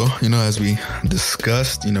 Dav. So, as we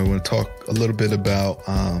discussed, we're going to talk a little bit about,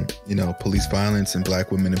 police violence and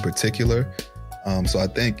Black women in particular. So I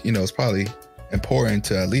think, it's probably important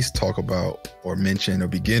to at least talk about or mention or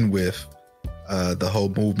begin with the whole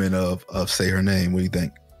movement of Say Her Name. What do you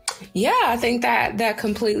think? Yeah, I think that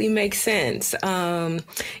completely makes sense. I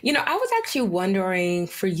was actually wondering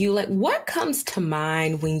for you, what comes to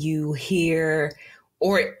mind when you hear,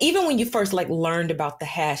 or even when you first learned about the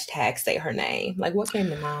hashtag Say Her Name? What came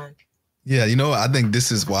to mind? Yeah, I think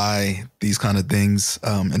this is why these kind of things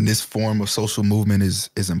and this form of social movement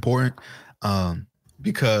is important.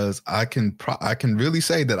 Because I can really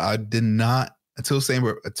say that I did not, until Say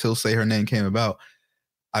Her Name came about,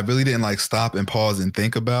 I really didn't stop and pause and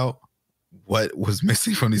think about what was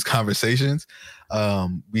missing from these conversations.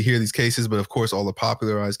 We hear these cases, but of course all the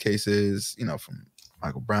popularized cases, from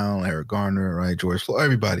Michael Brown, Eric Garner, right, George Floyd,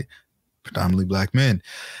 everybody, predominantly Black men.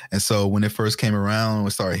 And so when it first came around and we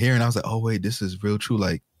started hearing, I was like, oh wait, this is real true.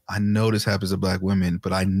 I know this happens to Black women,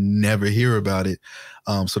 but I never hear about it.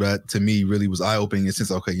 So that to me really was eye-opening. And since,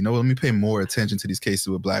 okay, let me pay more attention to these cases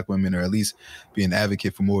with Black women, or at least be an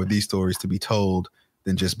advocate for more of these stories to be told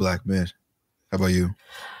than just Black men. How about you?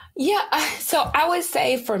 Yeah, so I would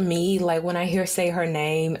say for me, when I hear Say Her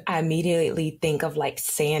Name, I immediately think of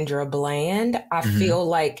Sandra Bland. I feel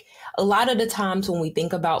like a lot of the times when we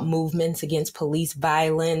think about movements against police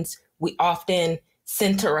violence, we often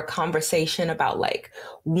center a conversation about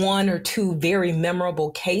one or two very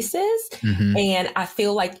memorable cases. And I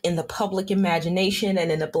feel like in the public imagination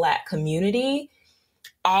and in the Black community,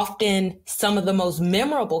 often some of the most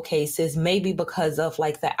memorable cases, maybe because of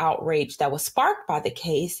the outrage that was sparked by the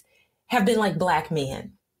case, have been Black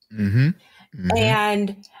men.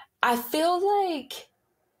 And I feel like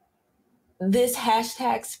this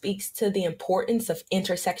hashtag speaks to the importance of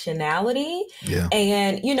intersectionality.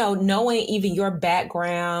 And, knowing even your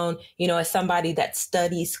background, as somebody that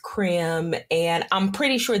studies crim, and I'm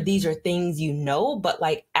pretty sure these are things but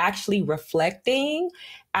actually reflecting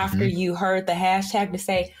after you heard the hashtag to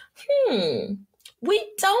say,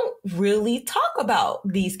 we don't really talk about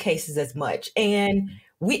these cases as much. And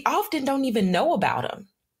we often don't even know about them.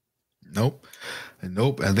 Nope.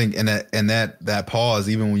 I think, and that pause,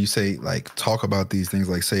 even when you say talk about these things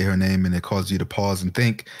Say Her Name, and it causes you to pause and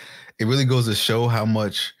think, it really goes to show how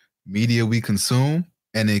much media we consume,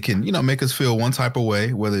 and it can, make us feel one type of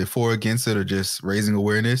way, whether you're for or against it or just raising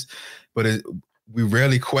awareness. But we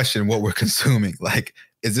rarely question what we're consuming.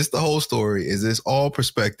 Is this the whole story? Is this all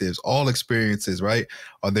perspectives, all experiences, right?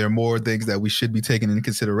 Are there more things that we should be taking into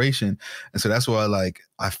consideration? And so that's why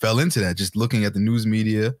I fell into that, just looking at the news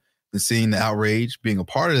media and seeing the outrage, being a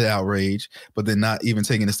part of the outrage, but then not even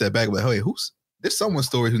taking a step back. But hey, there's someone's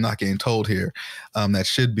story who's not getting told here that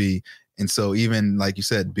should be. And so even like you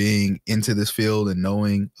said, being into this field and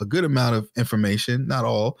knowing a good amount of information, not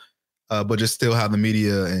all, but just still how the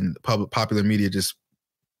media and popular media just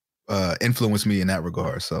influenced me in that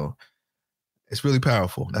regard. So it's really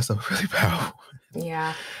powerful. That's really powerful.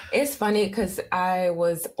 Yeah, it's funny because I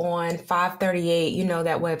was on 538,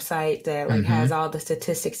 that website that has all the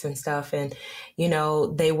statistics and stuff. And,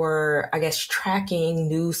 they were, I guess, tracking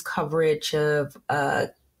news coverage of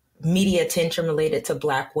media attention related to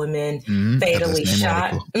Black women fatally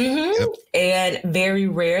shot. Yep. And very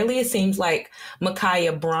rarely, it seems like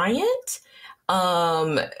Ma'Khia Bryant,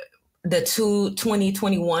 the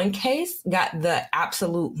 2021 case got the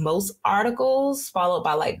absolute most articles, followed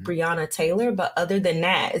by Breonna Taylor. But other than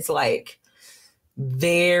that, it's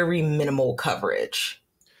very minimal coverage.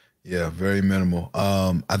 Yeah, very minimal.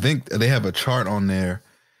 I think they have a chart on there,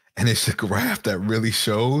 and it's a graph that really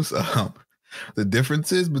shows the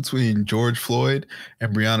differences between George Floyd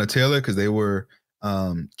and Breonna Taylor, because they were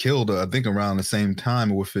killed, I think, around the same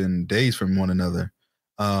time, within days from one another.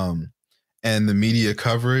 And the media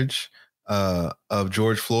coverage of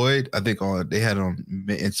George Floyd. I think they had it on,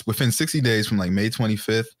 it's within 60 days from like May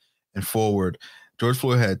 25th and forward. George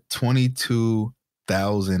Floyd had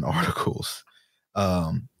 22,000 articles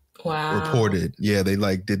reported. Yeah, they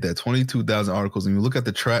like did that 22,000 articles. And you look at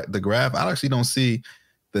the graph, I actually don't see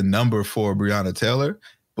the number for Breonna Taylor,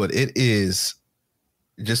 but it is,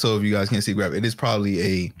 just so if you guys can't see the graph, it is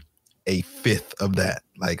probably a fifth of that,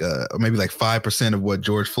 like maybe like 5% of what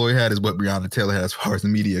George Floyd had is what Breonna Taylor had as far as the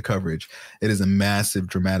media coverage. It is a massive,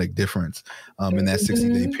 dramatic difference in that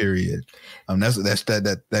 60-day period.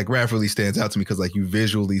 That graph really stands out to me because like you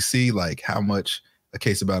visually see like how much a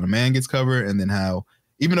case about a man gets covered, and then how,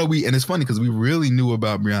 even though and it's funny because we really knew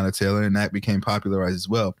about Breonna Taylor and that became popularized as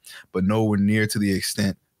well, but nowhere near to the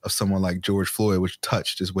extent of someone like George Floyd, which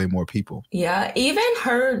touched just way more people. Yeah, even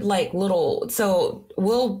her like so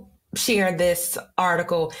we'll share this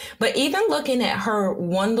article, but even looking at her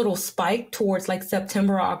one little spike towards like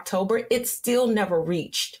September or October, it still never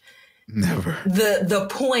reached the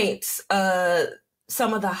points,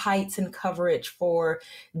 some of the heights in coverage for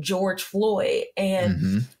George Floyd.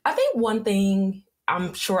 And I think one thing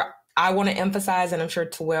I'm sure I want to emphasize, and I'm sure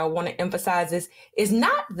Tyrell want to emphasize, is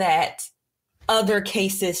not that other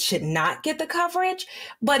cases should not get the coverage,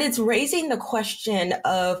 but it's raising the question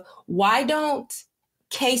of why don't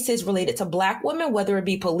cases related to Black women, whether it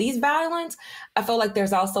be police violence. I feel like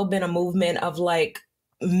there's also been a movement of like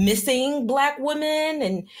missing Black women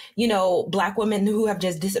and, Black women who have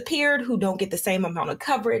just disappeared, who don't get the same amount of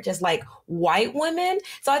coverage as like white women.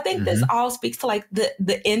 So I think this all speaks to like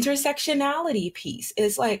the intersectionality piece.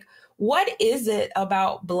 Is like, what is it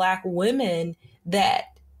about Black women that,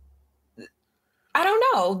 I don't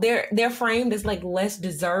know, they're framed as like less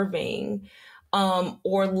deserving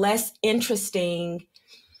or less interesting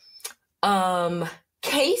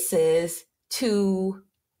cases to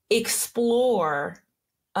explore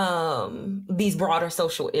these broader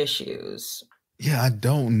social issues? Yeah, I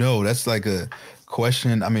don't know. That's like a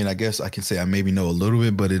question. I mean, I guess I can say I maybe know a little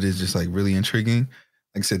bit, but it is just like really intriguing.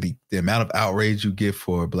 Like I said, the amount of outrage you get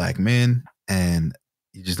for Black men, and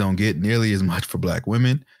you just don't get nearly as much for Black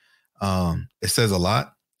women. It says a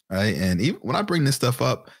lot, right? And even when I bring this stuff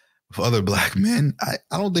up with other Black men, I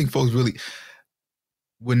don't think folks really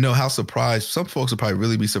would know how surprised. Some folks would probably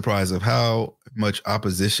really be surprised of how much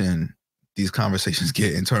opposition these conversations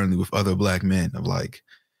get internally with other Black men. Of like,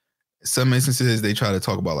 some instances they try to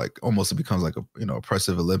talk about like almost it becomes like a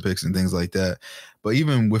oppressive Olympics and things like that. But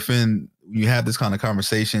even within, you have this kind of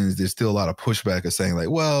conversations, there's still a lot of pushback of saying like,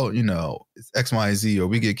 well, it's X, Y, Z, or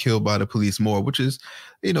we get killed by the police more, which is,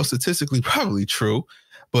 statistically probably true.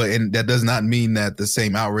 And that does not mean that the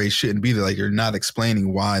same outrage shouldn't be there. Like, you're not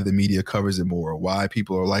explaining why the media covers it more, or why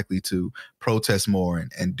people are likely to protest more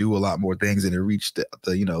and do a lot more things, and it reached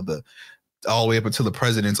the all the way up until the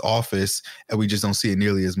president's office, and we just don't see it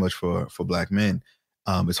nearly as much for Black men.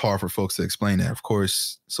 It's hard for folks to explain that. Of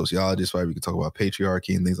course, sociologists, right? We can talk about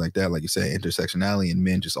patriarchy and things like that. Like you said, intersectionality, and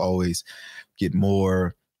men just always get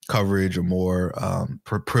more coverage or more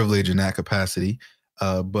privilege in that capacity.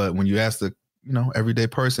 But when you ask the everyday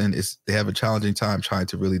person, they have a challenging time trying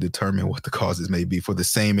to really determine what the causes may be for the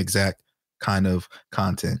same exact kind of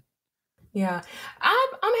content. Yeah,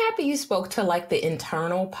 I'm happy you spoke to like the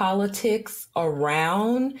internal politics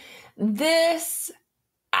around this.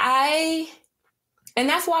 And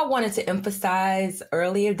that's why I wanted to emphasize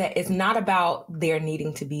earlier that it's not about there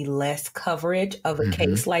needing to be less coverage of a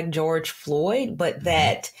case like George Floyd, but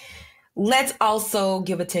that let's also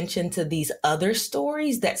give attention to these other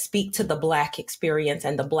stories that speak to the Black experience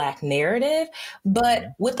and the Black narrative, but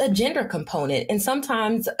with a gender component and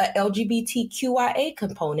sometimes a LGBTQIA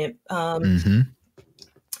component.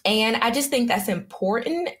 And I just think that's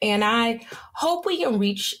important. And I hope we can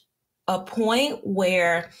reach a point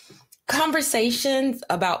where conversations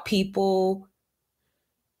about people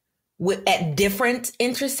at different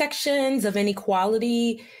intersections of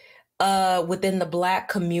inequality within the Black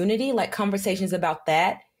community, like conversations about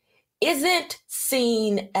that, isn't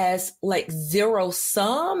seen as like zero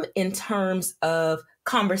sum in terms of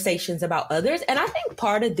conversations about others. And I think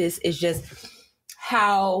part of this is just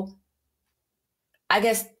how, I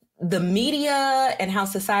guess, the media and how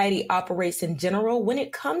society operates in general when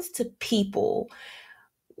it comes to people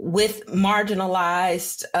with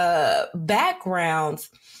marginalized backgrounds.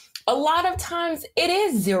 A lot of times it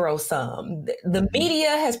is zero sum. The media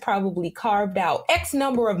has probably carved out X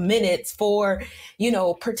number of minutes for,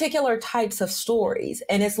 particular types of stories.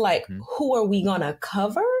 And it's like, who are we going to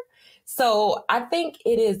cover? So I think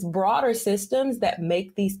it is broader systems that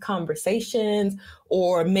make these conversations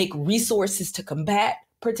or make resources to combat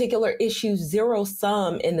particular issues zero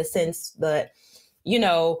sum, in the sense that,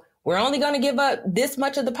 we're only going to give up this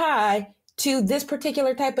much of the pie to this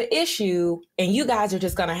particular type of issue, and you guys are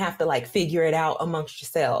just going to have to like figure it out amongst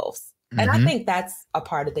yourselves. And I think that's a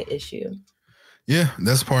part of the issue. Yeah,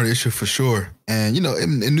 that's part of the issue for sure. And, you know,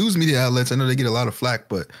 in news media outlets, I know they get a lot of flack,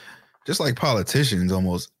 but just like politicians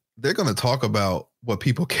almost, they're going to talk about what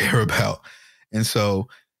people care about. And so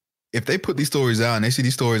if they put these stories out and they see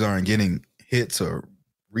these stories aren't getting hits or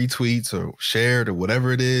retweets or shared or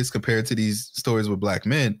whatever it is compared to these stories with Black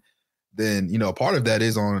men, then, you know, a part of that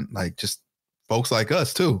is on like just folks like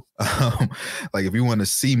us too. Like if you want to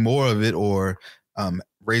see more of it or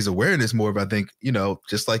raise awareness more of, I think, you know,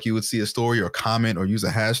 just like you would see a story or comment or use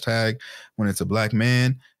a hashtag when it's a Black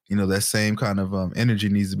man, you know, that same kind of energy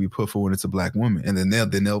needs to be put for when it's a Black woman. And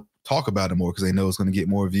then they'll talk about it more because they know it's going to get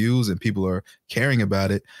more views and people are caring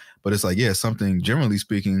about it. But it's like, yeah, something generally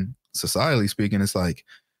speaking, societally speaking, it's like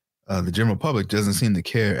the general public doesn't seem to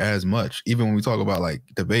care as much. Even when we talk about like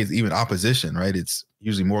debates, even opposition, right? It's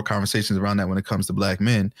usually more conversations around that when it comes to Black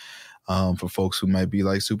men. For folks who might be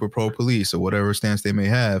like super pro police or whatever stance they may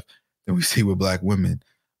have, than we see with Black women.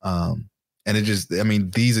 And it just, I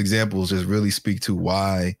mean, these examples just really speak to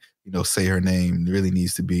why, you know, Say Her Name really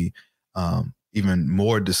needs to be even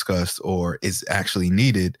more discussed or is actually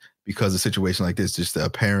needed because of a situation like this, just the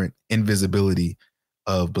apparent invisibility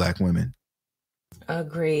of Black women.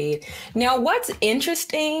 Agreed. Now, what's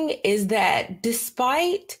interesting is that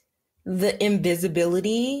despite the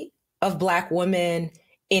invisibility of Black women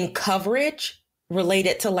in coverage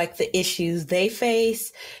related to like the issues they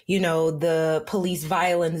face, you know, the police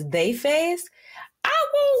violence they face,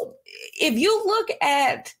 if you look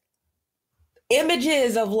at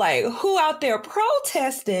images of like who out there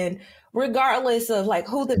protesting, regardless of like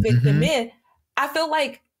who the victim is, I feel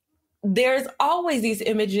like there's always these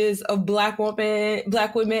images of Black women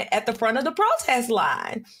at the front of the protest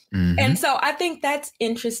line. And so I think that's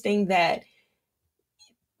interesting that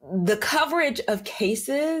the coverage of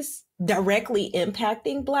cases directly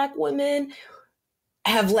impacting Black women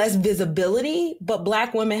have less visibility, but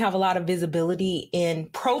Black women have a lot of visibility in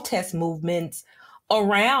protest movements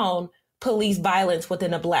around police violence within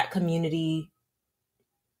the Black community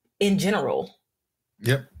in general.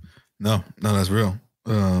 Yep. No, that's real.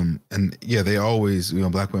 And yeah, they always, you know,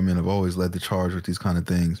 Black women have always led the charge with these kind of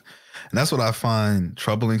things. And that's what I find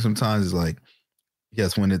troubling sometimes is like,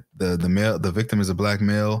 yes, when the victim is a Black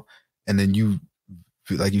male, and then you,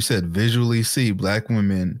 like you said, visually see Black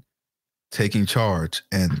women taking charge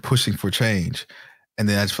and pushing for change. And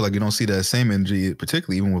then I just feel like you don't see that same energy,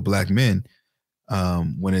 particularly even with Black men,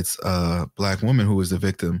 when it's a Black woman who is the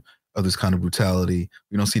victim of this kind of brutality.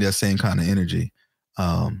 We don't see that same kind of energy,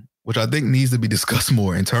 which I think needs to be discussed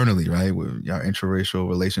more internally, right? With our interracial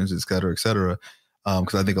relations, et cetera, et cetera.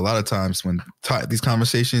 Because I think a lot of times when these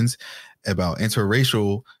conversations about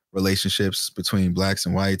interracial relationships between Blacks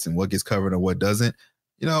and whites and what gets covered and what doesn't,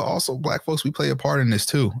 you know, also Black folks, we play a part in this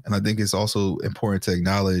too. And I think it's also important to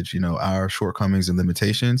acknowledge, you know, our shortcomings and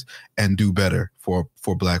limitations and do better for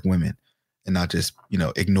Black women and not just, you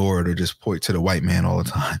know, ignore it or just point to the white man all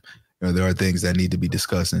the time. You know, there are things that need to be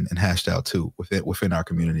discussed and hashed out too within our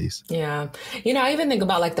communities. Yeah. You know, I even think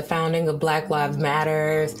about like the founding of Black Lives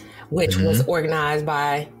Matter, which was organized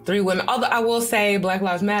by 3 women. Although I will say Black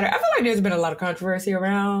Lives Matter, I feel like there's been a lot of controversy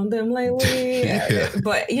around them lately.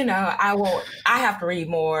 But, you know, I have to read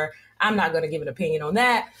more. I'm not going to give an opinion on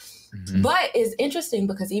that. But it's interesting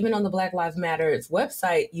because even on the Black Lives Matter's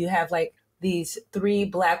website, you have like these 3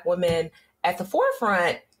 Black women at the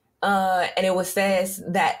forefront. And it says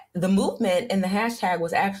that the movement and the hashtag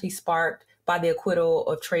was actually sparked by the acquittal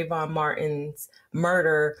of Trayvon Martin's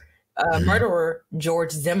murderer,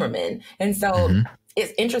 George Zimmerman. And so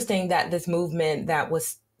it's interesting that this movement that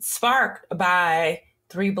was sparked by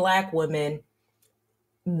 3 Black women,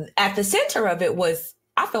 at the center of it was,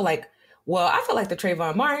 I feel like the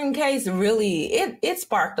Trayvon Martin case really, it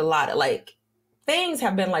sparked a lot of like, things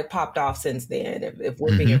have been like popped off since then, if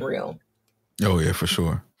we're being real. Oh yeah, for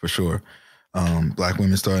sure. For sure. Black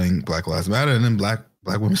women starting Black Lives Matter and then black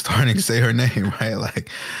women starting to Say Her Name, right? Like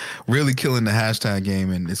really killing the hashtag game.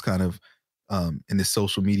 And it's kind of in this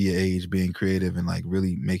social media age being creative and like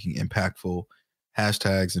really making impactful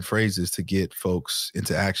hashtags and phrases to get folks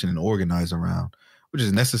into action and organize around, which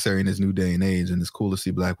is necessary in this new day and age. And it's cool to see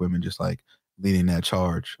Black women just like leading that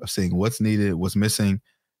charge of saying what's needed, what's missing.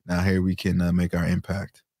 Now here we can make our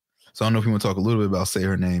impact. So I don't know if you want to talk a little bit about Say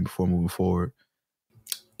Her Name before moving forward.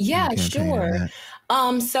 Yeah, sure.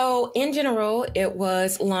 So in general, it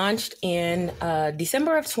was launched in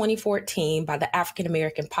December of 2014 by the African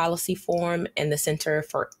American Policy Forum and the Center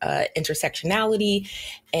for Intersectionality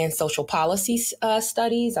and Social Policy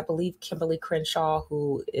Studies. I believe Kimberly Crenshaw,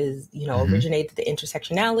 who is, originated the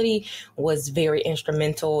intersectionality, was very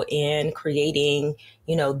instrumental in creating,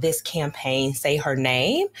 this campaign, Say Her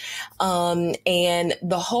Name. And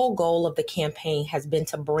the whole goal of the campaign has been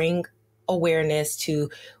to bring awareness to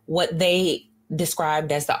what they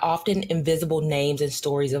described as the often invisible names and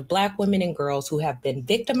stories of Black women and girls who have been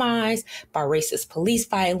victimized by racist police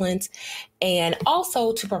violence, and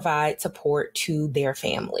also to provide support to their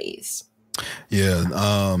families. Yeah.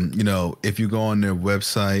 If you go on their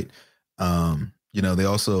website, they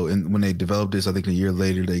also, when they developed this, I think a year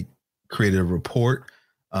later, they created a report.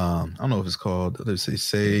 I don't know if it's called,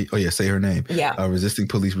 Say Her Name. Yeah. Resisting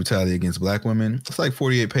Police Brutality Against Black Women. It's like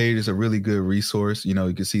 48 pages, a really good resource. You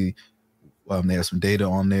can see they have some data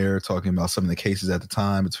on there talking about some of the cases at the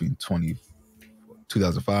time between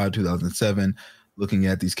 2005, 2007, looking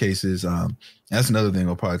at these cases. That's another thing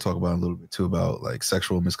I'll probably talk about a little bit too, about like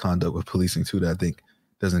sexual misconduct with policing too, that I think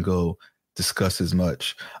doesn't go discussed as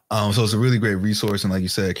much. So it's a really great resource. And like you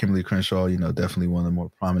said, Kimberly Crenshaw, definitely one of the more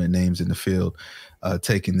prominent names in the field,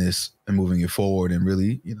 taking this and moving it forward and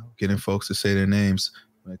really, getting folks to say their names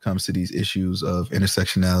when it comes to these issues of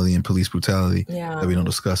intersectionality and police brutality that we don't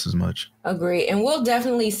discuss as much. Agree. And we'll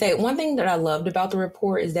definitely say one thing that I loved about the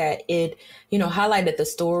report is that it, highlighted the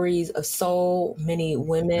stories of so many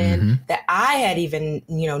women that I had even,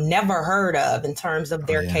 never heard of in terms of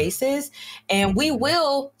their cases. And we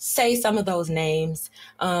will say some of those names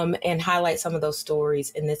and highlight some of those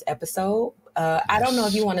stories in this episode. I don't know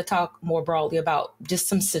if you want to talk more broadly about just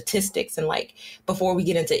some statistics and before we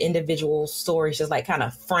get into individual stories, just kind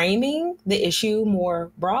of framing the issue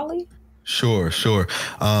more broadly. Sure.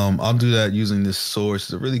 I'll do that using this source.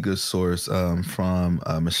 It's a really good source from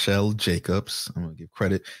Michelle Jacobs. I'm going to give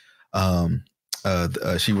credit.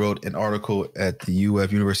 She wrote an article at the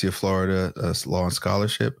UF, University of Florida Law and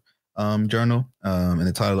Scholarship Journal. And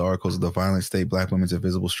the title of the article is The Violent State, Black Women's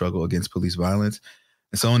Invisible Struggle Against Police Violence.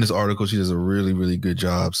 And so in this article, she does a really, really good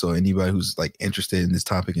job. So anybody who's interested in this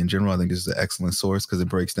topic in general, I think this is an excellent source because it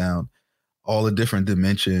breaks down all the different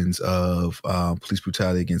dimensions of police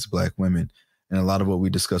brutality against Black women. And a lot of what we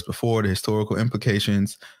discussed before, the historical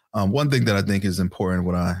implications. One thing that I think is important,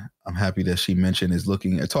 what I'm happy that she mentioned, is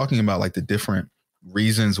talking about the different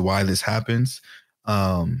reasons why this happens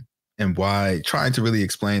and trying to really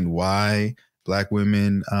explain why Black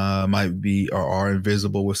women might be or are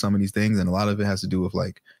invisible with some of these things. And a lot of it has to do with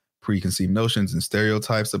preconceived notions and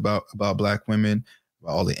stereotypes about Black women,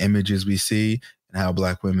 about all the images we see and how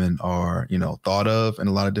Black women are, thought of in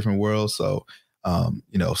a lot of different worlds. So,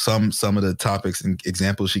 some of the topics and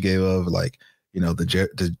examples she gave of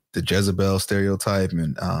the Jezebel stereotype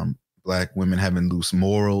and Black women having loose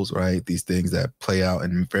morals, right? These things that play out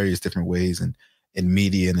in various different ways and in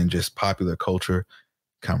media and in just popular culture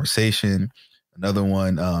conversation. Another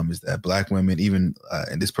one is that Black women, even,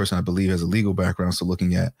 and this person I believe has a legal background, so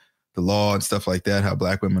looking at the law and stuff like that, how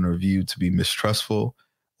Black women are viewed to be mistrustful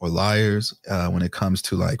or liars when it comes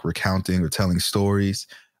to recounting or telling stories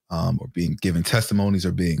or being given testimonies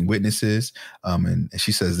or being witnesses. And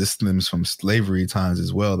she says this stems from slavery times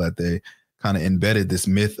as well, that they kind of embedded this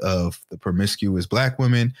myth of the promiscuous Black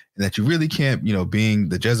women, and that you really can't, being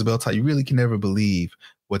the Jezebel type, you really can never believe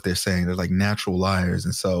what they're saying. They're natural liars.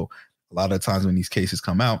 And so a lot of times when these cases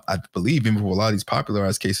come out, I believe even for a lot of these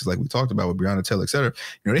popularized cases like we talked about with Breonna Taylor, et cetera,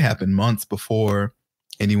 they happen months before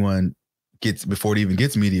before it even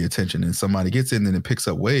gets media attention, and somebody gets in and it picks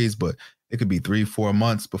up waves, but it could be 3-4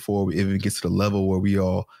 months before we even get to the level where we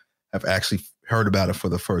all have actually heard about it for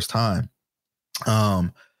the first time.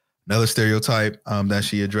 Another stereotype that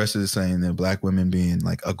she addresses, saying that Black women being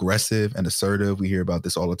aggressive and assertive. We hear about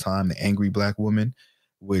this all the time, the angry Black woman,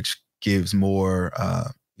 which gives more,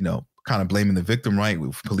 kind of blaming the victim, right,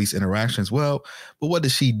 with police interactions. Well, but what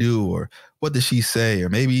did she do, or what did she say? Or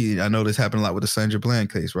maybe, I know this happened a lot with the Sandra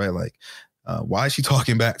Bland case, right? Why is she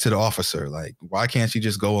talking back to the officer? Why can't she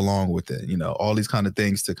just go along with it? All these kind of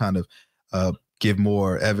things to kind of give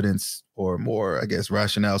more evidence or more, I guess,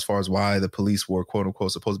 rationale as far as why the police were, quote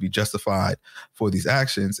unquote, supposed to be justified for these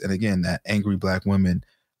actions. And again, that angry Black women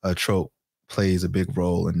trope plays a big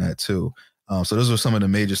role in that too. So those are some of the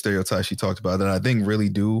major stereotypes she talked about that I think really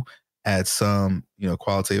do add some,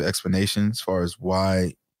 qualitative explanations as far as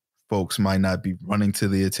why folks might not be running to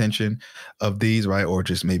the attention of these, right? Or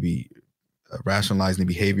just maybe rationalizing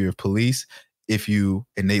the behavior of police. If you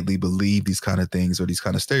innately believe these kind of things or these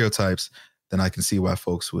kind of stereotypes, then I can see why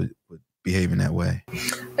folks would behave in that way.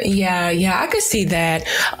 Yeah, I could see that.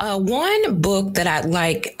 One book that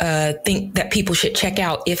I'd think that people should check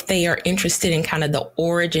out if they are interested in kind of the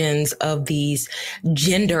origins of these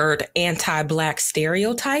gendered anti-Black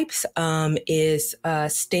stereotypes is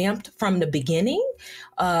Stamped from the Beginning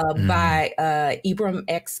by Ibram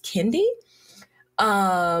X. Kendi.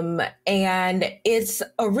 And it's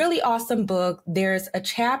a really awesome book. There's a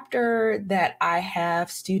chapter that I have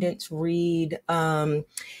students read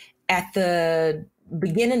at the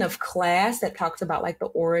beginning of class that talks about like the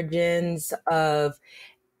origins of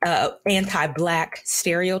anti-Black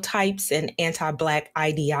stereotypes and anti-Black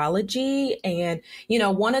ideology. And, you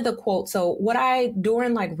know, one of the quotes, so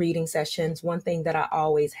during like reading sessions, one thing that I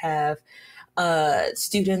always have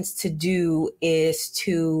students to do is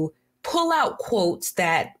to pull out quotes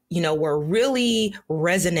that, you know, were really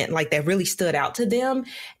resonant, like that really stood out to them.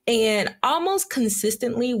 And almost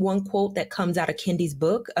consistently, one quote that comes out of Kendi's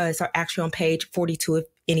book, it's actually on page 42 if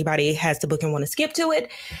anybody has the book and want to skip to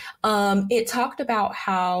it. It talked about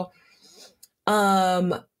how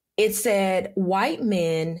it said white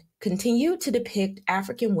men continue to depict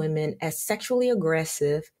African women as sexually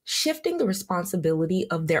aggressive, shifting the responsibility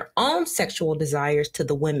of their own sexual desires to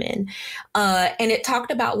the women. And it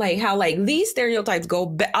talked about like how like these stereotypes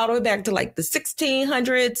go all the way back to like the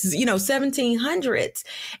 1600s, you know, 1700s.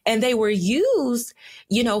 And they were used,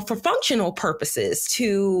 you know, for functional purposes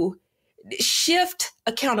to shift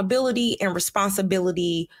accountability and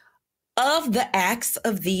responsibility of the acts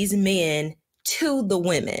of these men to the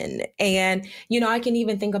women. And, you know, I can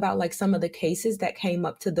even think about like some of the cases that came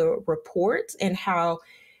up to the reports and how,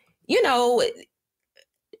 you know,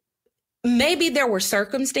 maybe there were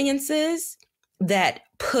circumstances that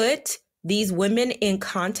put these women in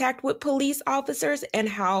contact with police officers and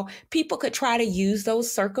how people could try to use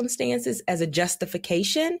those circumstances as a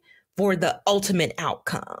justification for the ultimate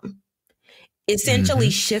outcome.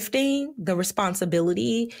 Essentially shifting the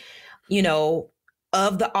responsibility, you know,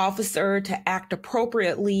 of the officer to act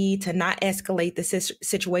appropriately, to not escalate the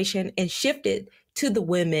situation, and shift it to the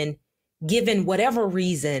women, given whatever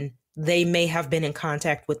reason they may have been in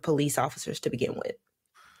contact with police officers to begin with.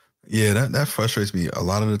 Yeah, that frustrates me. A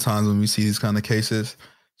lot of the times when we see these kind of cases,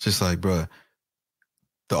 it's just like, bruh,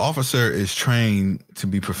 the officer is trained to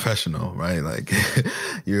be professional, right? Like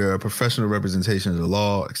you're a professional representation of the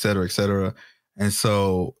law, et cetera, et cetera. And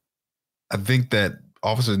so I think that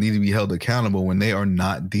officers need to be held accountable when they are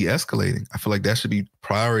not de-escalating. I feel like that should be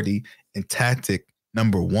priority and tactic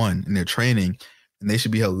number one in their training. And they should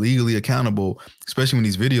be held legally accountable, especially when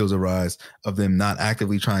these videos arise of them not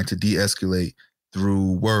actively trying to de-escalate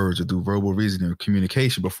through words or through verbal reasoning or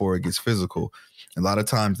communication before it gets physical. A lot of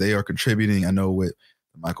times they are contributing. I know with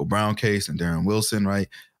the Michael Brown case and Darren Wilson, right?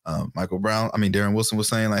 Darren Wilson was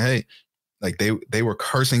saying like, hey, like they were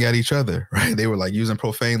cursing at each other, right? They were like using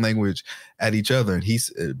profane language at each other. And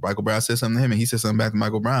Michael Brown said something to him and he said something back to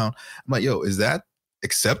Michael Brown. I'm like, yo, is that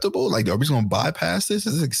acceptable? Like, are we just going to bypass this?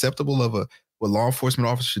 Is it acceptable of what law enforcement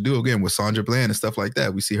officers should do? Again, with Sandra Bland and stuff like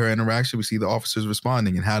that. We see her interaction. We see the officers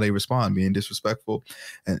responding and how they respond, being disrespectful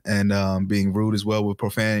and being rude as well with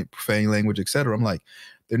profane language, et cetera. I'm like,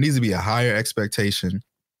 there needs to be a higher expectation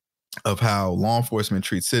of how law enforcement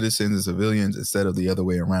treats citizens and civilians instead of the other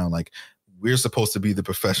way around. Like, we're supposed to be the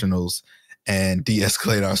professionals and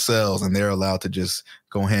de-escalate ourselves, and they're allowed to just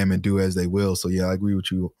go ham and do as they will. So yeah, I agree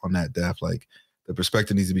with you on that, Daph. Like, the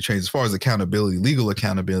perspective needs to be changed. As far as accountability, legal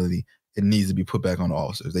accountability, it needs to be put back on the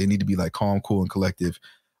officers. They need to be like calm, cool, and collective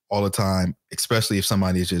all the time, especially if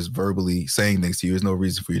somebody is just verbally saying things to you. There's no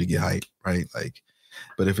reason for you to get hyped, right? Like,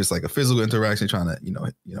 but if it's like a physical interaction trying to, you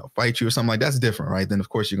know, fight you or something like that's different, right? Then of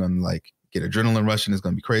course you're going to like get adrenaline rushing. It's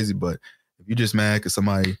going to be crazy. But if you're just mad because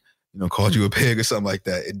somebody, you know, called you a pig or something like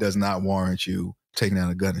that, it does not warrant you taking out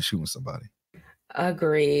a gun and shooting somebody.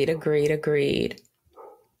 Agreed.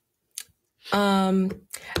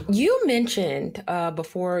 You mentioned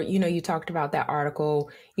before, you know, you talked about that article,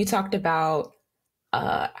 you talked about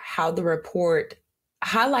how the report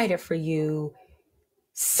highlighted for you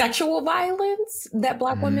sexual violence that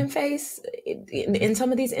Black women face in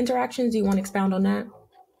some of these interactions. Do you want to expound on that?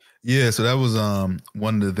 Yeah, so that was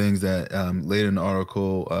one of the things that later in the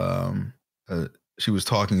article Michelle was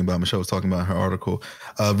talking about in her article,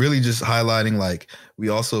 really just highlighting like we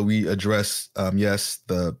address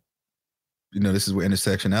this is where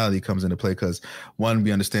intersectionality comes into play, because one,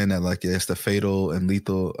 we understand that like it's the fatal and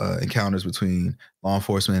lethal encounters between law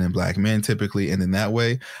enforcement and Black men typically, and in that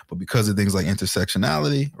way, but because of things like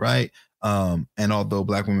intersectionality, right? And although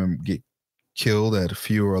Black women get killed at a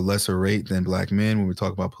fewer or lesser rate than Black men when we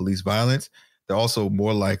talk about police violence, they're also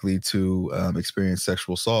more likely to experience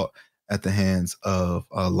sexual assault at the hands of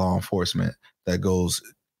law enforcement that goes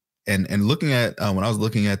and looking at when I was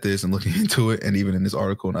looking at this and looking into it, and even in this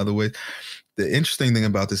article and other ways, the interesting thing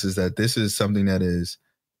about this is that this is something that is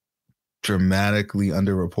dramatically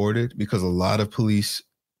underreported because a lot of police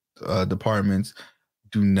departments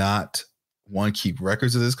do not want to keep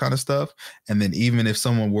records of this kind of stuff. And then even if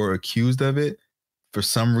someone were accused of it, for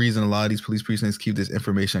some reason, a lot of these police precincts keep this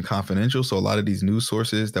information confidential. So a lot of these news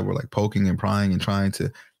sources that were like poking and prying and trying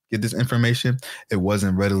to get this information, it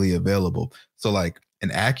wasn't readily available. So like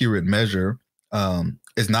an accurate measure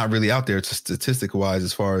is not really out there statistic wise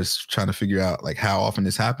as far as trying to figure out like how often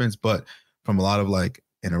this happens. But from a lot of like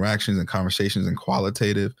interactions and conversations and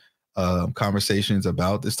qualitative conversations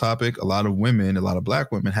about this topic, a lot of women, a lot of Black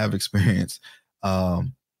women have experienced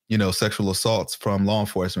sexual assaults from law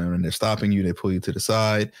enforcement. When they're stopping you, they pull you to the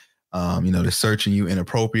side. They're searching you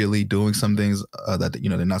inappropriately, doing some things that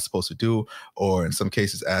they're not supposed to do, or in some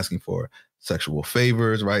cases asking for sexual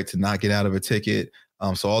favors, right, to not get out of a ticket.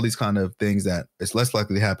 So all these kind of things that it's less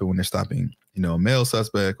likely to happen when they're stopping, a male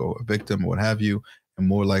suspect or a victim or what have you, and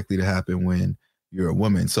more likely to happen when you're a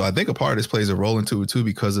woman. So I think a part of this plays a role into it too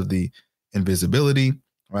because of the invisibility,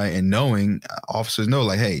 right, and knowing officers know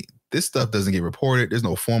like, hey, this stuff doesn't get reported. There's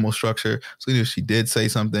no formal structure. So even if she did say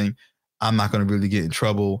something, I'm not going to really get in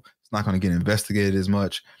trouble. It's not going to get investigated as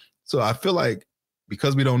much. So I feel like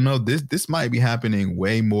because we don't know this might be happening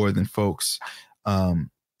way more than folks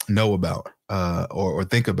know about or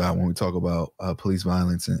think about when we talk about police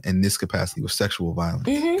violence and this capacity with sexual violence.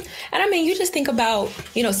 Mm-hmm. And I mean, you just think about,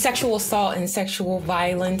 sexual assault and sexual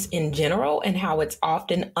violence in general and how it's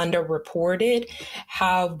often underreported,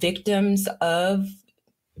 how victims of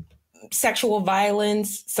sexual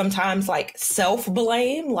violence sometimes like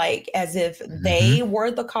self-blame, like as if they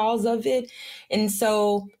were the cause of it. And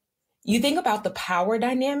so you think about the power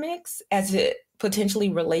dynamics as it potentially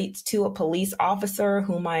relates to a police officer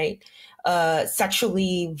who might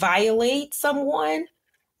sexually violate someone.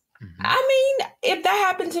 I mean, if that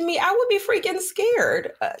happened to me, I would be freaking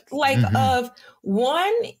scared. Of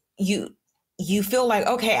one, you feel like,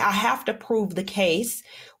 okay, I have to prove the case.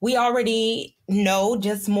 We already know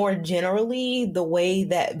just more generally the way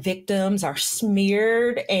that victims are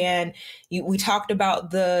smeared. And we talked about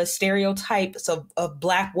the stereotypes of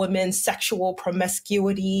Black women's sexual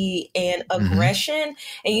promiscuity and aggression.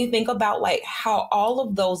 And you think about like how all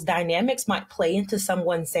of those dynamics might play into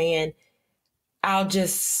someone saying, I'll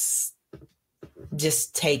just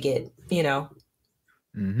take it, No,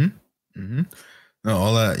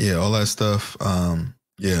 all that stuff,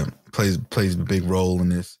 plays a big role in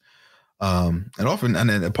this. And often, and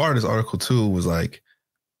then a part of this article too was like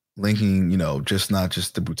linking, just not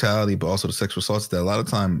just the brutality, but also the sexual assaults that a lot of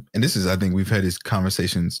time, and this is, I think we've had these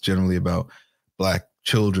conversations generally about Black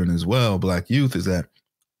children as well, Black youth, is that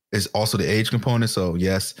it's also the age component. So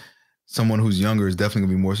yes, someone who's younger is definitely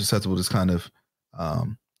gonna be more susceptible to this kind of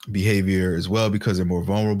behavior as well because they're more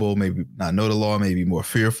vulnerable, maybe not know the law, maybe more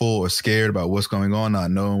fearful or scared about what's going on, not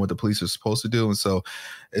knowing what the police are supposed to do. And so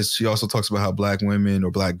she also talks about how Black women or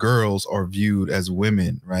Black girls are viewed as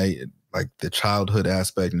women, right? Like the childhood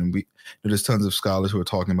aspect. And there's tons of scholars who are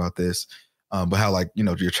talking about this, but how like,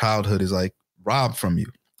 your childhood is like robbed from you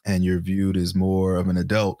and you're viewed as more of an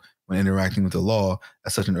adult when interacting with the law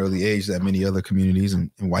at such an early age that many other communities and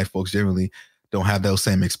white folks generally don't have those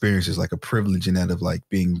same experiences, like a privilege in that of like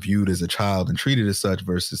being viewed as a child and treated as such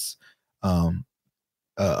versus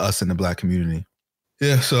us in the Black community.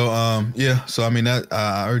 So I mean, that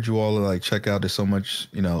I urge you all to like check out. There's so much,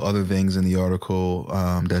 other things in the article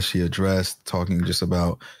that she addressed, talking just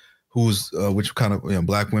about which kind of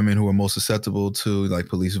Black women who are most susceptible to like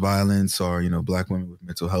police violence or Black women with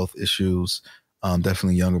mental health issues.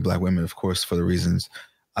 Definitely younger Black women, of course, for the reasons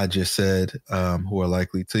I just said, who are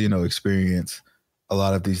likely to, experience a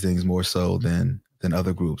lot of these things more so than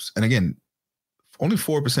other groups. And again, only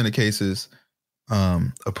 4% of cases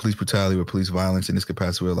of police brutality or police violence in this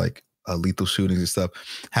capacity where like lethal shootings and stuff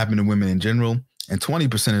happen to women in general. And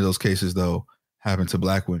 20% of those cases, though, happen to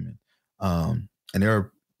Black women. And there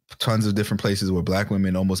are tons of different places where Black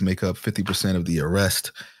women almost make up 50% of the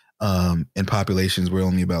arrest in populations where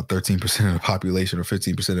only about 13% of the population or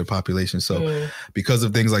 15% of the population. So because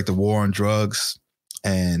of things like the war on drugs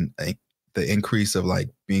and the increase of like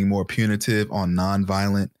being more punitive on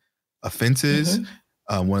nonviolent offenses,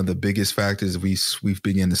 one of the biggest factors we've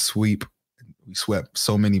begun to we swept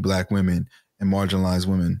so many Black women and marginalized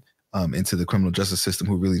women into the criminal justice system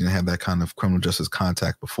who really didn't have that kind of criminal justice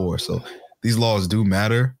contact before. So these laws do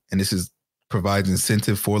matter. And this provides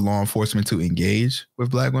incentive for law enforcement to engage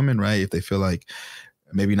with Black women, right? If they feel like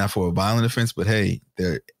maybe not for a violent offense, but hey,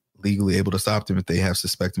 they're legally able to stop them if they have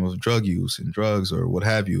suspect them of drug use and drugs or what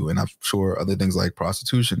have you. And I'm sure other things like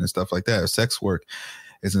prostitution and stuff like that, or sex work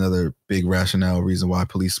is another big rationale reason why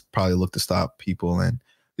police probably look to stop people. And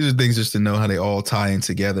these are things just to know how they all tie in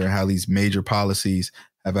together and how these major policies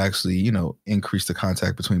have actually, you know, increased the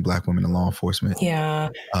contact between Black women and law enforcement. Yeah.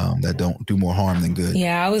 That don't do more harm than good.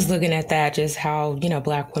 Yeah, I was looking at that, just how, you know,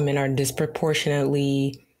 Black women are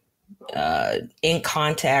disproportionately in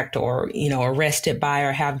contact or, you know, arrested by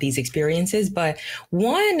or have these experiences. But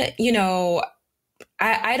one, you know,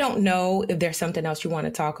 I don't know if there's something else you want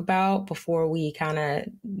to talk about before we kind of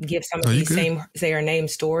give some of these say our name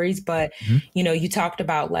stories. But, you know, you talked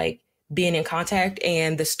about like being in contact,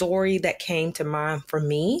 and the story that came to mind for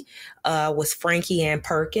me was Frankie Ann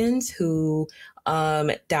Perkins, who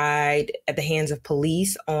died at the hands of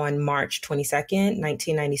police on March 22nd,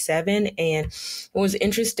 1997. And what was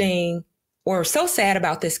interesting or so sad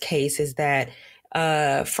about this case is that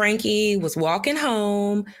Frankie was walking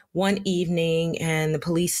home one evening and the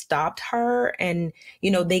police stopped her. And,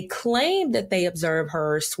 you know, they claimed that they observed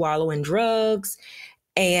her swallowing drugs,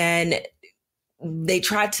 and they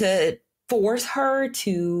tried to force her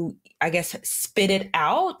to, I guess, spit it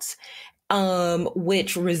out,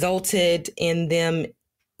 which resulted in them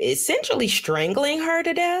essentially strangling her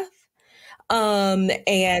to death. And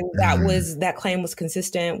that claim was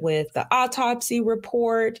consistent with the autopsy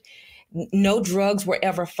report. No drugs were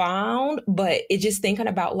ever found, but it's just thinking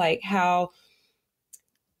about like how,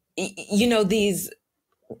 you know, these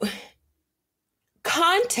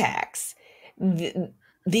contacts,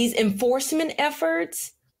 these enforcement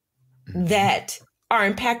efforts that are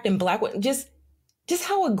impacting Black women, just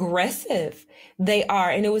how aggressive they are.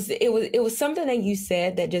 And it was something that you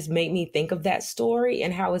said that just made me think of that story,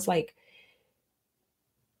 and how it's like,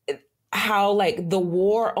 how like the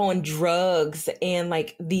war on drugs and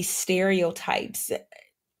like these stereotypes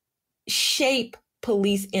shape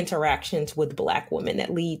police interactions with Black women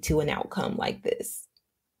that lead to an outcome like this.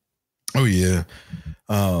 Oh yeah.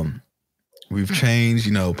 We've changed,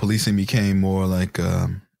 you know, policing became more like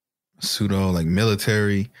pseudo like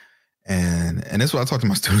military. And that's what I talk to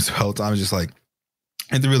my students about all the time. It's just like,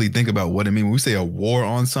 I have to really think about what it means. When we say a war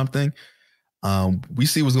on something, we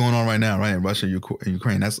see what's going on right now, right? In Russia and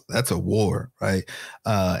Ukraine, that's a war, right?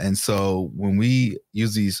 And so when we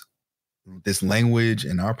use this language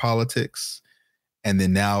in our politics, and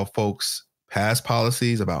then now folks pass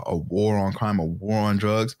policies about a war on crime, a war on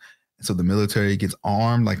drugs, and so the military gets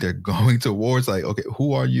armed like they're going to war. It's like, okay,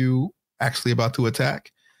 who are you actually about to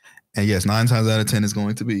attack? And yes, 9 times out of 10 is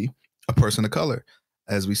going to be a person of color,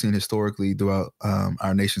 as we've seen historically throughout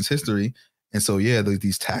our nation's history. And so, yeah,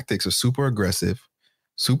 these tactics are super aggressive,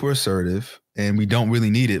 super assertive, and we don't really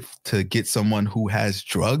need it to get someone who has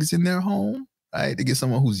drugs in their home, right? To get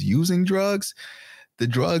someone who's using drugs. The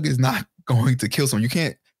drug is not going to kill someone. You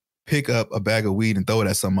can't pick up a bag of weed and throw it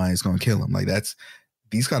at somebody. It's going to kill them. Like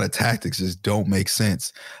these kind of tactics just don't make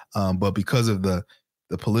sense. But because of the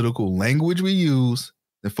political language we use,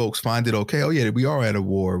 the folks find it okay. Oh yeah, we are at a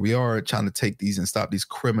war. We are trying to take these and stop these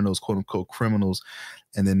criminals, quote unquote criminals.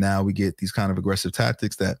 And then now we get these kind of aggressive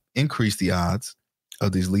tactics that increase the odds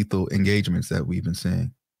of these lethal engagements that we've been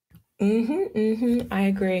seeing. I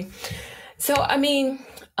agree. So, I mean,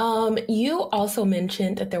 you also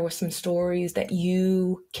mentioned that there were some stories that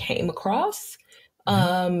you came across.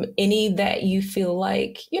 Any that you feel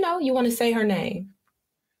like, you know, you want to say her name?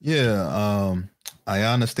 Yeah.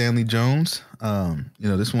 Ayanna Stanley Jones. You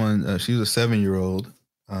know, this one, she was a 7-year-old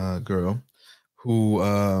girl who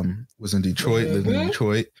was in Detroit, lived in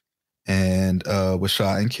Detroit, and was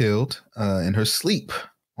shot and killed in her sleep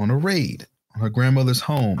on a raid on her grandmother's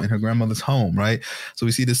home, right? So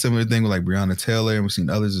we see this similar thing with like Breonna Taylor, and we've seen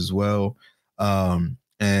others as well. And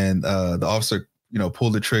the officer, you know,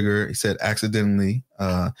 pulled the trigger, he said accidentally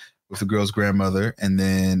with the girl's grandmother, and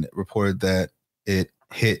then reported that it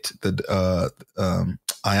hit the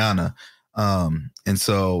Ayanna. And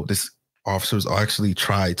so this officer was actually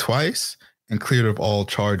tried twice and cleared of all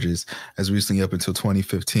charges as recently up until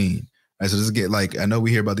 2015. Right, so just get like, I know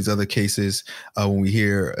we hear about these other cases when we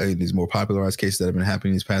hear these more popularized cases that have been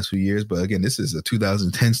happening these past few years. But again, this is a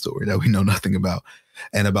 2010 story that we know nothing about,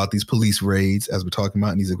 and about these police raids, as we're talking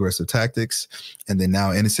about, and these aggressive tactics. And then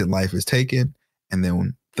now innocent life is taken. And then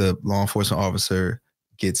when the law enforcement officer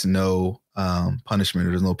gets no punishment,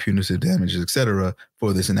 or there's no punitive damages, et cetera,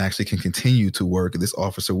 for this, and actually can continue to work. This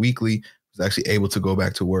officer Weekly was actually able to go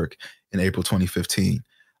back to work in April 2015.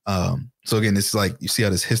 So again, this is like, you see how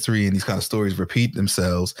this history and these kind of stories repeat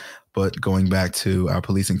themselves, but going back to our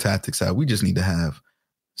policing tactics, how we just need to have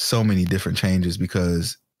so many different changes,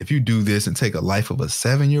 because if you do this and take a life of a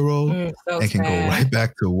 7-year-old So and can go sad. right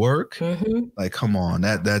back to work, Mm-hmm. like, come on,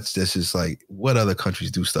 that's just like, what other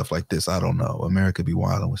countries do stuff like this? I don't know. America be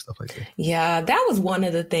wild with stuff like this. Yeah, that was one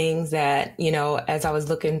of the things that, as I was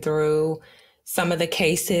looking through some of the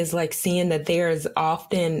cases, like seeing that there's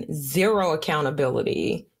often zero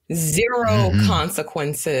accountability, zero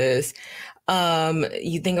consequences.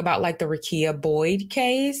 You think about like the Rekia Boyd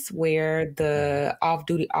case where the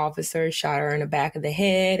off-duty officer shot her in the back of the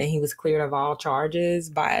head and he was cleared of all charges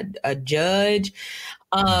by a judge.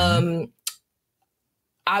 I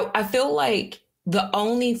feel like the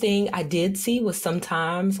only thing I did see was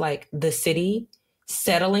sometimes like the city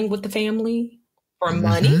settling with the family for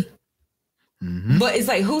money. But it's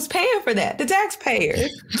like, who's paying for that? The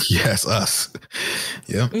taxpayers. Yes, us.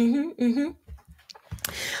 Yeah.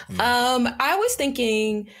 I was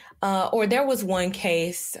thinking, or there was one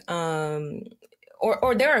case,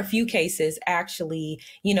 or there are a few cases actually,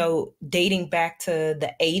 dating back to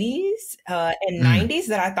the 80s and 90s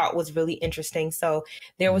that I thought was really interesting. So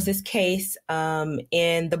there was this case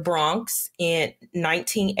in the Bronx in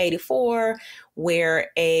 1984 where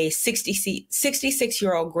a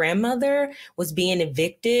 66-year-old grandmother was being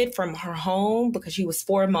evicted from her home because she was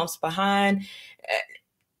 4 months behind.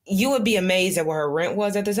 You would be amazed at what her rent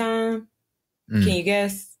was at the time. Can you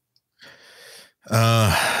guess?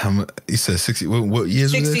 You said 60. What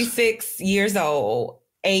years? 66 years old.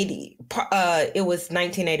 80. It was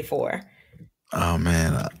 1984. Oh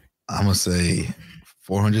man, I'm gonna say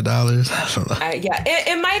 $400. Yeah,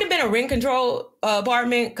 it might have been a rent control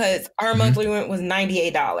apartment because her monthly rent was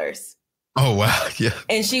 $98. Oh wow, yeah.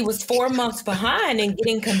 And she was 4 months behind and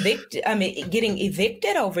getting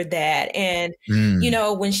evicted over that. And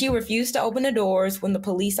when she refused to open the doors, when the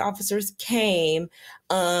police officers came,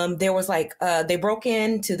 there was like they broke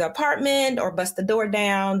into the apartment or bust the door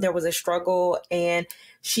down. There was a struggle, and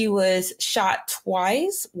she was shot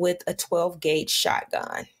twice with a 12-gauge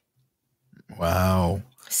shotgun. Wow.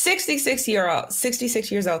 66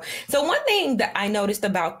 years old. So one thing that I noticed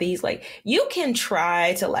about these, like, you can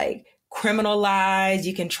try to like criminalize,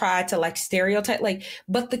 you can try to like stereotype, like,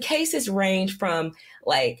 but the cases range from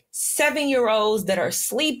like 7-year-olds that are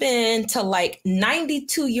sleeping to like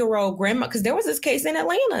 92-year-old grandma. Because there was this case in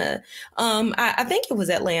Atlanta. I think it was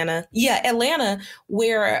Atlanta. Yeah, Atlanta,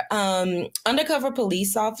 where undercover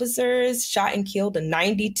police officers shot and killed a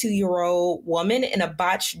 92-year-old woman in a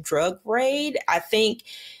botched drug raid. I think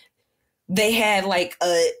they had like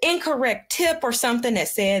an incorrect tip or something that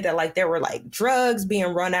said that like there were like drugs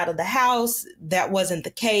being run out of the house. That wasn't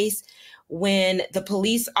the case. When the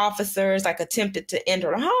police officers like attempted to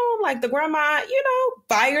enter the home, like the grandma,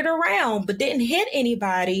 fired around but didn't hit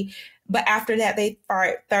anybody. But after that, they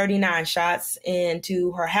fired 39 shots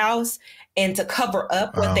into her house. And to cover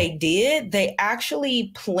up what they did, they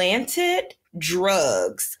actually planted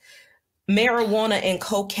drugs, marijuana and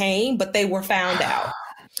cocaine, but they were found out.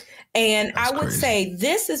 And that's I would say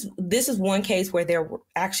this is one case where there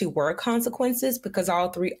actually were consequences because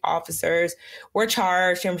all 3 officers were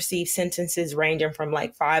charged and received sentences ranging from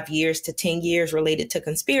like 5 years to 10 years related to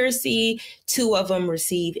conspiracy. 2 of them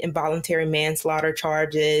received involuntary manslaughter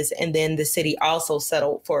charges. And then the city also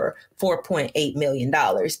settled for $4.8 million.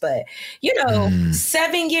 But,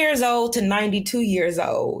 7 years old to 92 years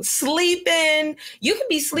old, sleeping, you could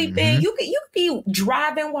be sleeping, you could be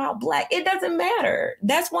driving while black. It doesn't matter.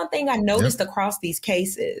 That's one thing I noticed across these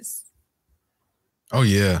cases. Oh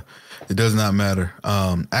yeah, it does not matter.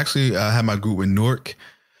 Actually, I had my group in Newark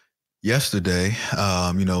yesterday.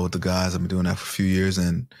 With the guys, I've been doing that for a few years,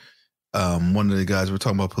 and one of the guys, we're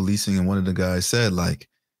talking about policing, and one of the guys said, like,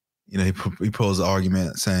 he posed an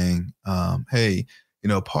argument saying, hey,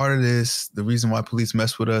 part of this, the reason why police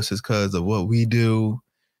mess with us is because of what we do,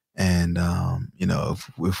 and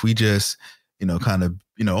if we just kind of,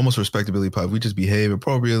 almost respectability, if we just behave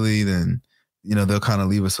appropriately, then, they'll kind of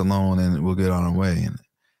leave us alone and we'll get on our way. And,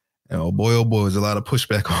 oh boy, there's a lot of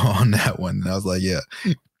pushback on that one. And I was like, yeah,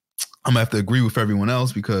 I'm gonna have to agree with everyone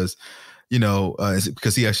else because,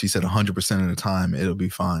 because he actually said 100% of the time it'll be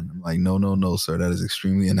fine. I'm like, no, sir, that is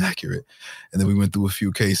extremely inaccurate. And then we went through a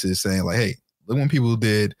few cases saying like, hey, look, when people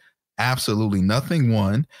did absolutely nothing,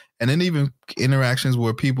 one, and then even interactions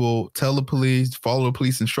where people tell the police, follow the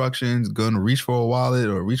police instructions, going to reach for a wallet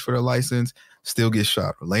or reach for their license, still get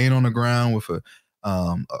shot. Or laying on the ground with a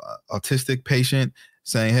autistic patient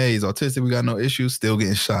saying, hey, he's autistic, we got no issues, still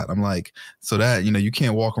getting shot. I'm like, so that, you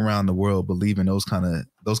can't walk around the world believing those kind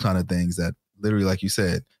of things that literally, like you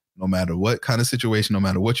said, no matter what kind of situation, no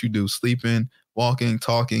matter what you do, sleeping, walking,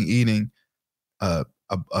 talking, eating,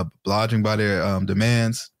 obliging by their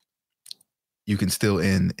demands, you can still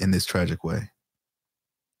end in this tragic way.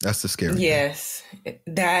 That's the scary thing. Yes,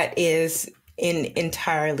 that is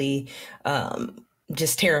entirely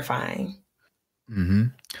just terrifying. Mm-hmm.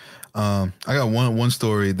 I got one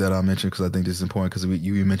story that I mentioned because I think this is important because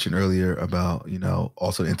you mentioned earlier about,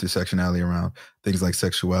 also the intersectionality around things like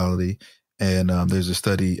sexuality. And there's a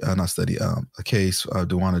a case,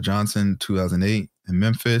 Dewana Johnson, 2008 in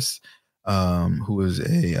Memphis, who was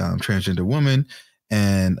a transgender woman.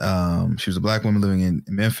 And she was a Black woman living in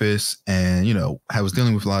Memphis and, was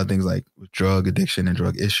dealing with a lot of things like drug addiction and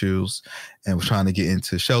drug issues and was trying to get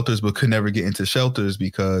into shelters, but could never get into shelters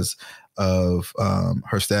because of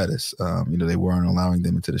her status. They weren't allowing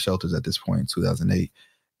them into the shelters at this point in 2008.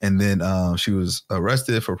 And then she was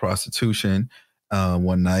arrested for prostitution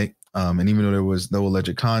one night. And even though there was no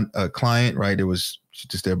alleged client, right, she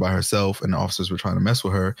just there by herself and the officers were trying to mess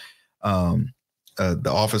with her. The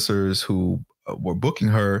officers who were booking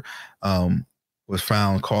her was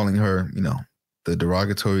found calling her, the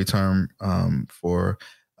derogatory term for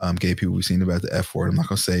gay people. We've seen about the F word. I'm not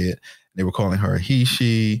going to say it. They were calling her a he,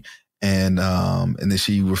 she. And then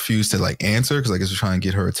she refused to answer because I guess they're trying to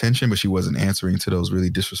get her attention, but she wasn't answering to those really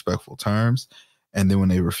disrespectful terms. And then when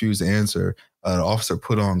they refused to answer, the officer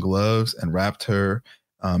put on gloves and wrapped her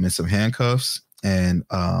in some handcuffs and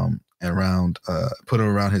put her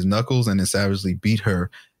around his knuckles and then savagely beat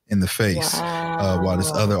her in the face while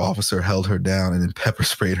this other officer held her down and then pepper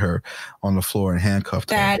sprayed her on the floor and handcuffed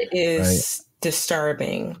her. That is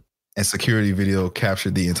disturbing. And security video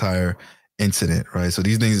captured the entire incident, right? So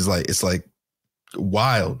these things is it's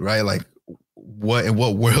wild, right? In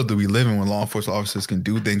what world do we live in when law enforcement officers can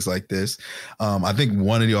do things like this? I think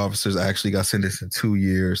one of the officers actually got sentenced in 2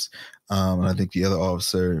 years. And I think the other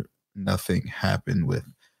officer, nothing happened with,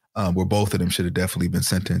 where both of them should have definitely been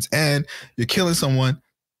sentenced. And you're killing someone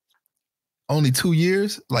only 2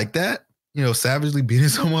 years like that, savagely beating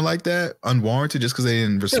someone like that, unwarranted, just because they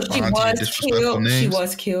didn't respond to your disrespectful names. She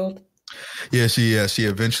was killed. Yeah, she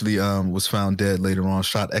eventually was found dead later on,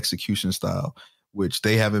 shot execution style, which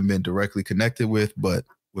they haven't been directly connected with, but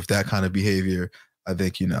with that kind of behavior, I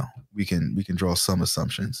think we can draw some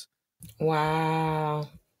assumptions. Wow,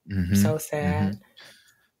 so sad.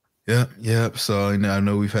 Mm-hmm. Yep. So I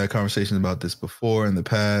know we've had conversations about this before in the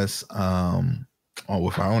past,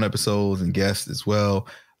 with our own episodes and guests as well,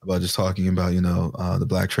 about just talking about the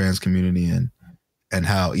Black trans community and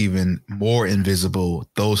how even more invisible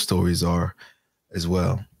those stories are as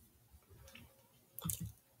well.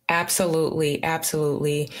 Absolutely.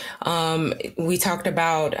 We talked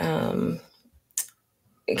about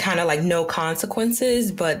kind of no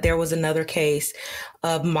consequences, but there was another case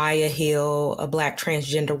of Maya Hill, a Black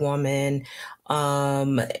transgender woman.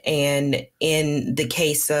 And in the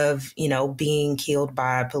case of, being killed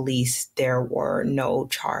by police, there were no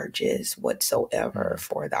charges whatsoever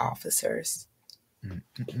for the officers.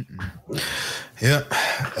 Yeah.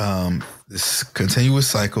 This continuous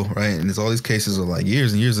cycle, right? And there's all these cases of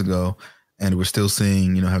years and years ago, and we're still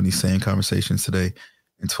seeing, having these same conversations today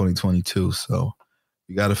in 2022. So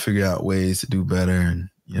we got to figure out ways to do better and,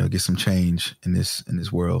 get some change in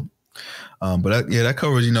this world. But that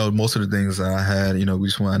covers, most of the things that I had. I know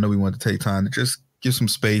we wanted to take time to just give some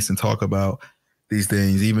space and talk about these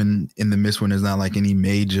things, even in the midst when there's not any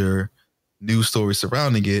major news stories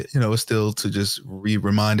surrounding it. It's still to just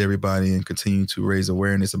remind everybody and continue to raise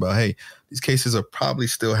awareness about, hey, these cases are probably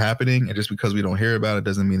still happening, and just because we don't hear about it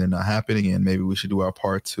doesn't mean they're not happening. And maybe we should do our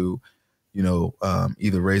part to,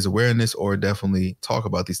 either raise awareness or definitely talk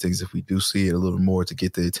about these things if we do see it a little more, to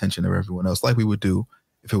get the attention of everyone else, like we would do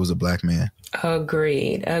if it was a Black man.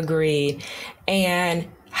 Agreed. And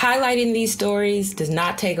highlighting these stories does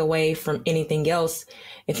not take away from anything else.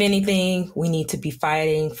 If anything, we need to be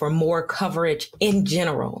fighting for more coverage in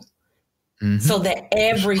general, so that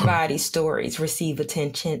everybody's stories receive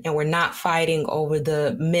attention, and we're not fighting over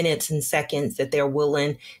the minutes and seconds that they're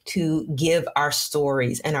willing to give our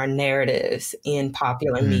stories and our narratives in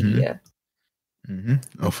popular media.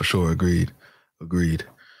 Oh, for sure. Agreed. Okay.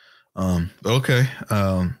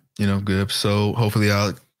 Good episode. Hopefully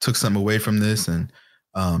I took something away from this and,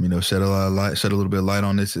 shed a little bit of light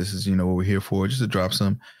on this. This is, what we're here for, just to drop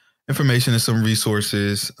some information and some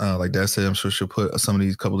resources. Like Dad said, I'm sure she'll put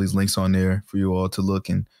couple of these links on there for you all to look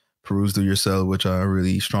and peruse through yourself, which I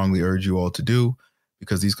really strongly urge you all to do,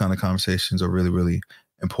 because these kind of conversations are really, really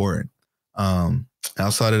important.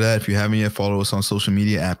 Outside of that, if you haven't yet, follow us on social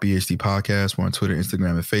media at BHD Podcast. We're on Twitter,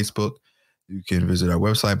 Instagram, and Facebook. You can visit our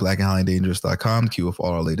website, blackandhighlydangerous.com, to keep up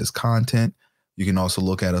all our latest content. You can also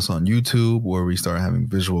look at us on YouTube, where we start having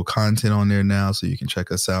visual content on there now, so you can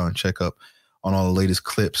check us out and check up on all the latest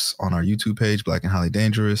clips on our YouTube page, Black and Highly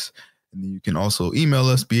Dangerous. And then you can also email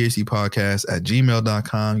us,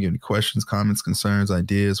 bhdpodcast@gmail.com. You have any questions, comments, concerns,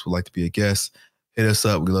 ideas, would like to be a guest, hit us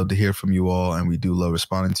up. We love to hear from you all, and we do love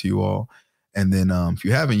responding to you all. And then if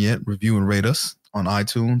you haven't yet, review and rate us on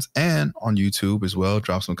iTunes and on YouTube as well.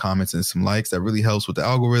 Drop some comments and some likes. That really helps with the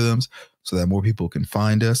algorithms so that more people can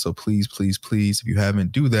find us. So please, please, please, if you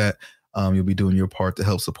haven't, do that. You'll be doing your part to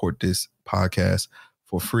help support this podcast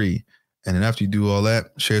for free. And then after you do all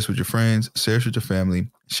that, share us with your friends, share us with your family,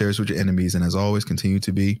 share us with your enemies. And as always, continue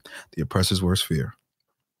to be the oppressor's worst fear.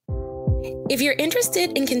 If you're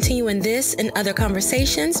interested in continuing this and other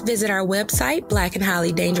conversations, visit our website,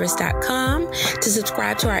 blackandhighlydangerous.com, to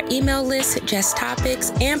subscribe to our email list, suggest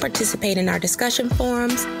topics, and participate in our discussion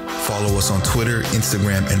forums. Follow us on Twitter,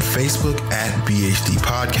 Instagram, and Facebook at BHD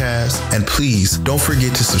Podcast. And please don't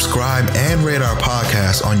forget to subscribe and rate our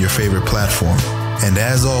podcast on your favorite platform. And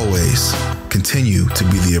as always, continue to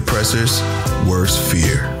be the oppressor's worst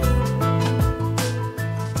fear.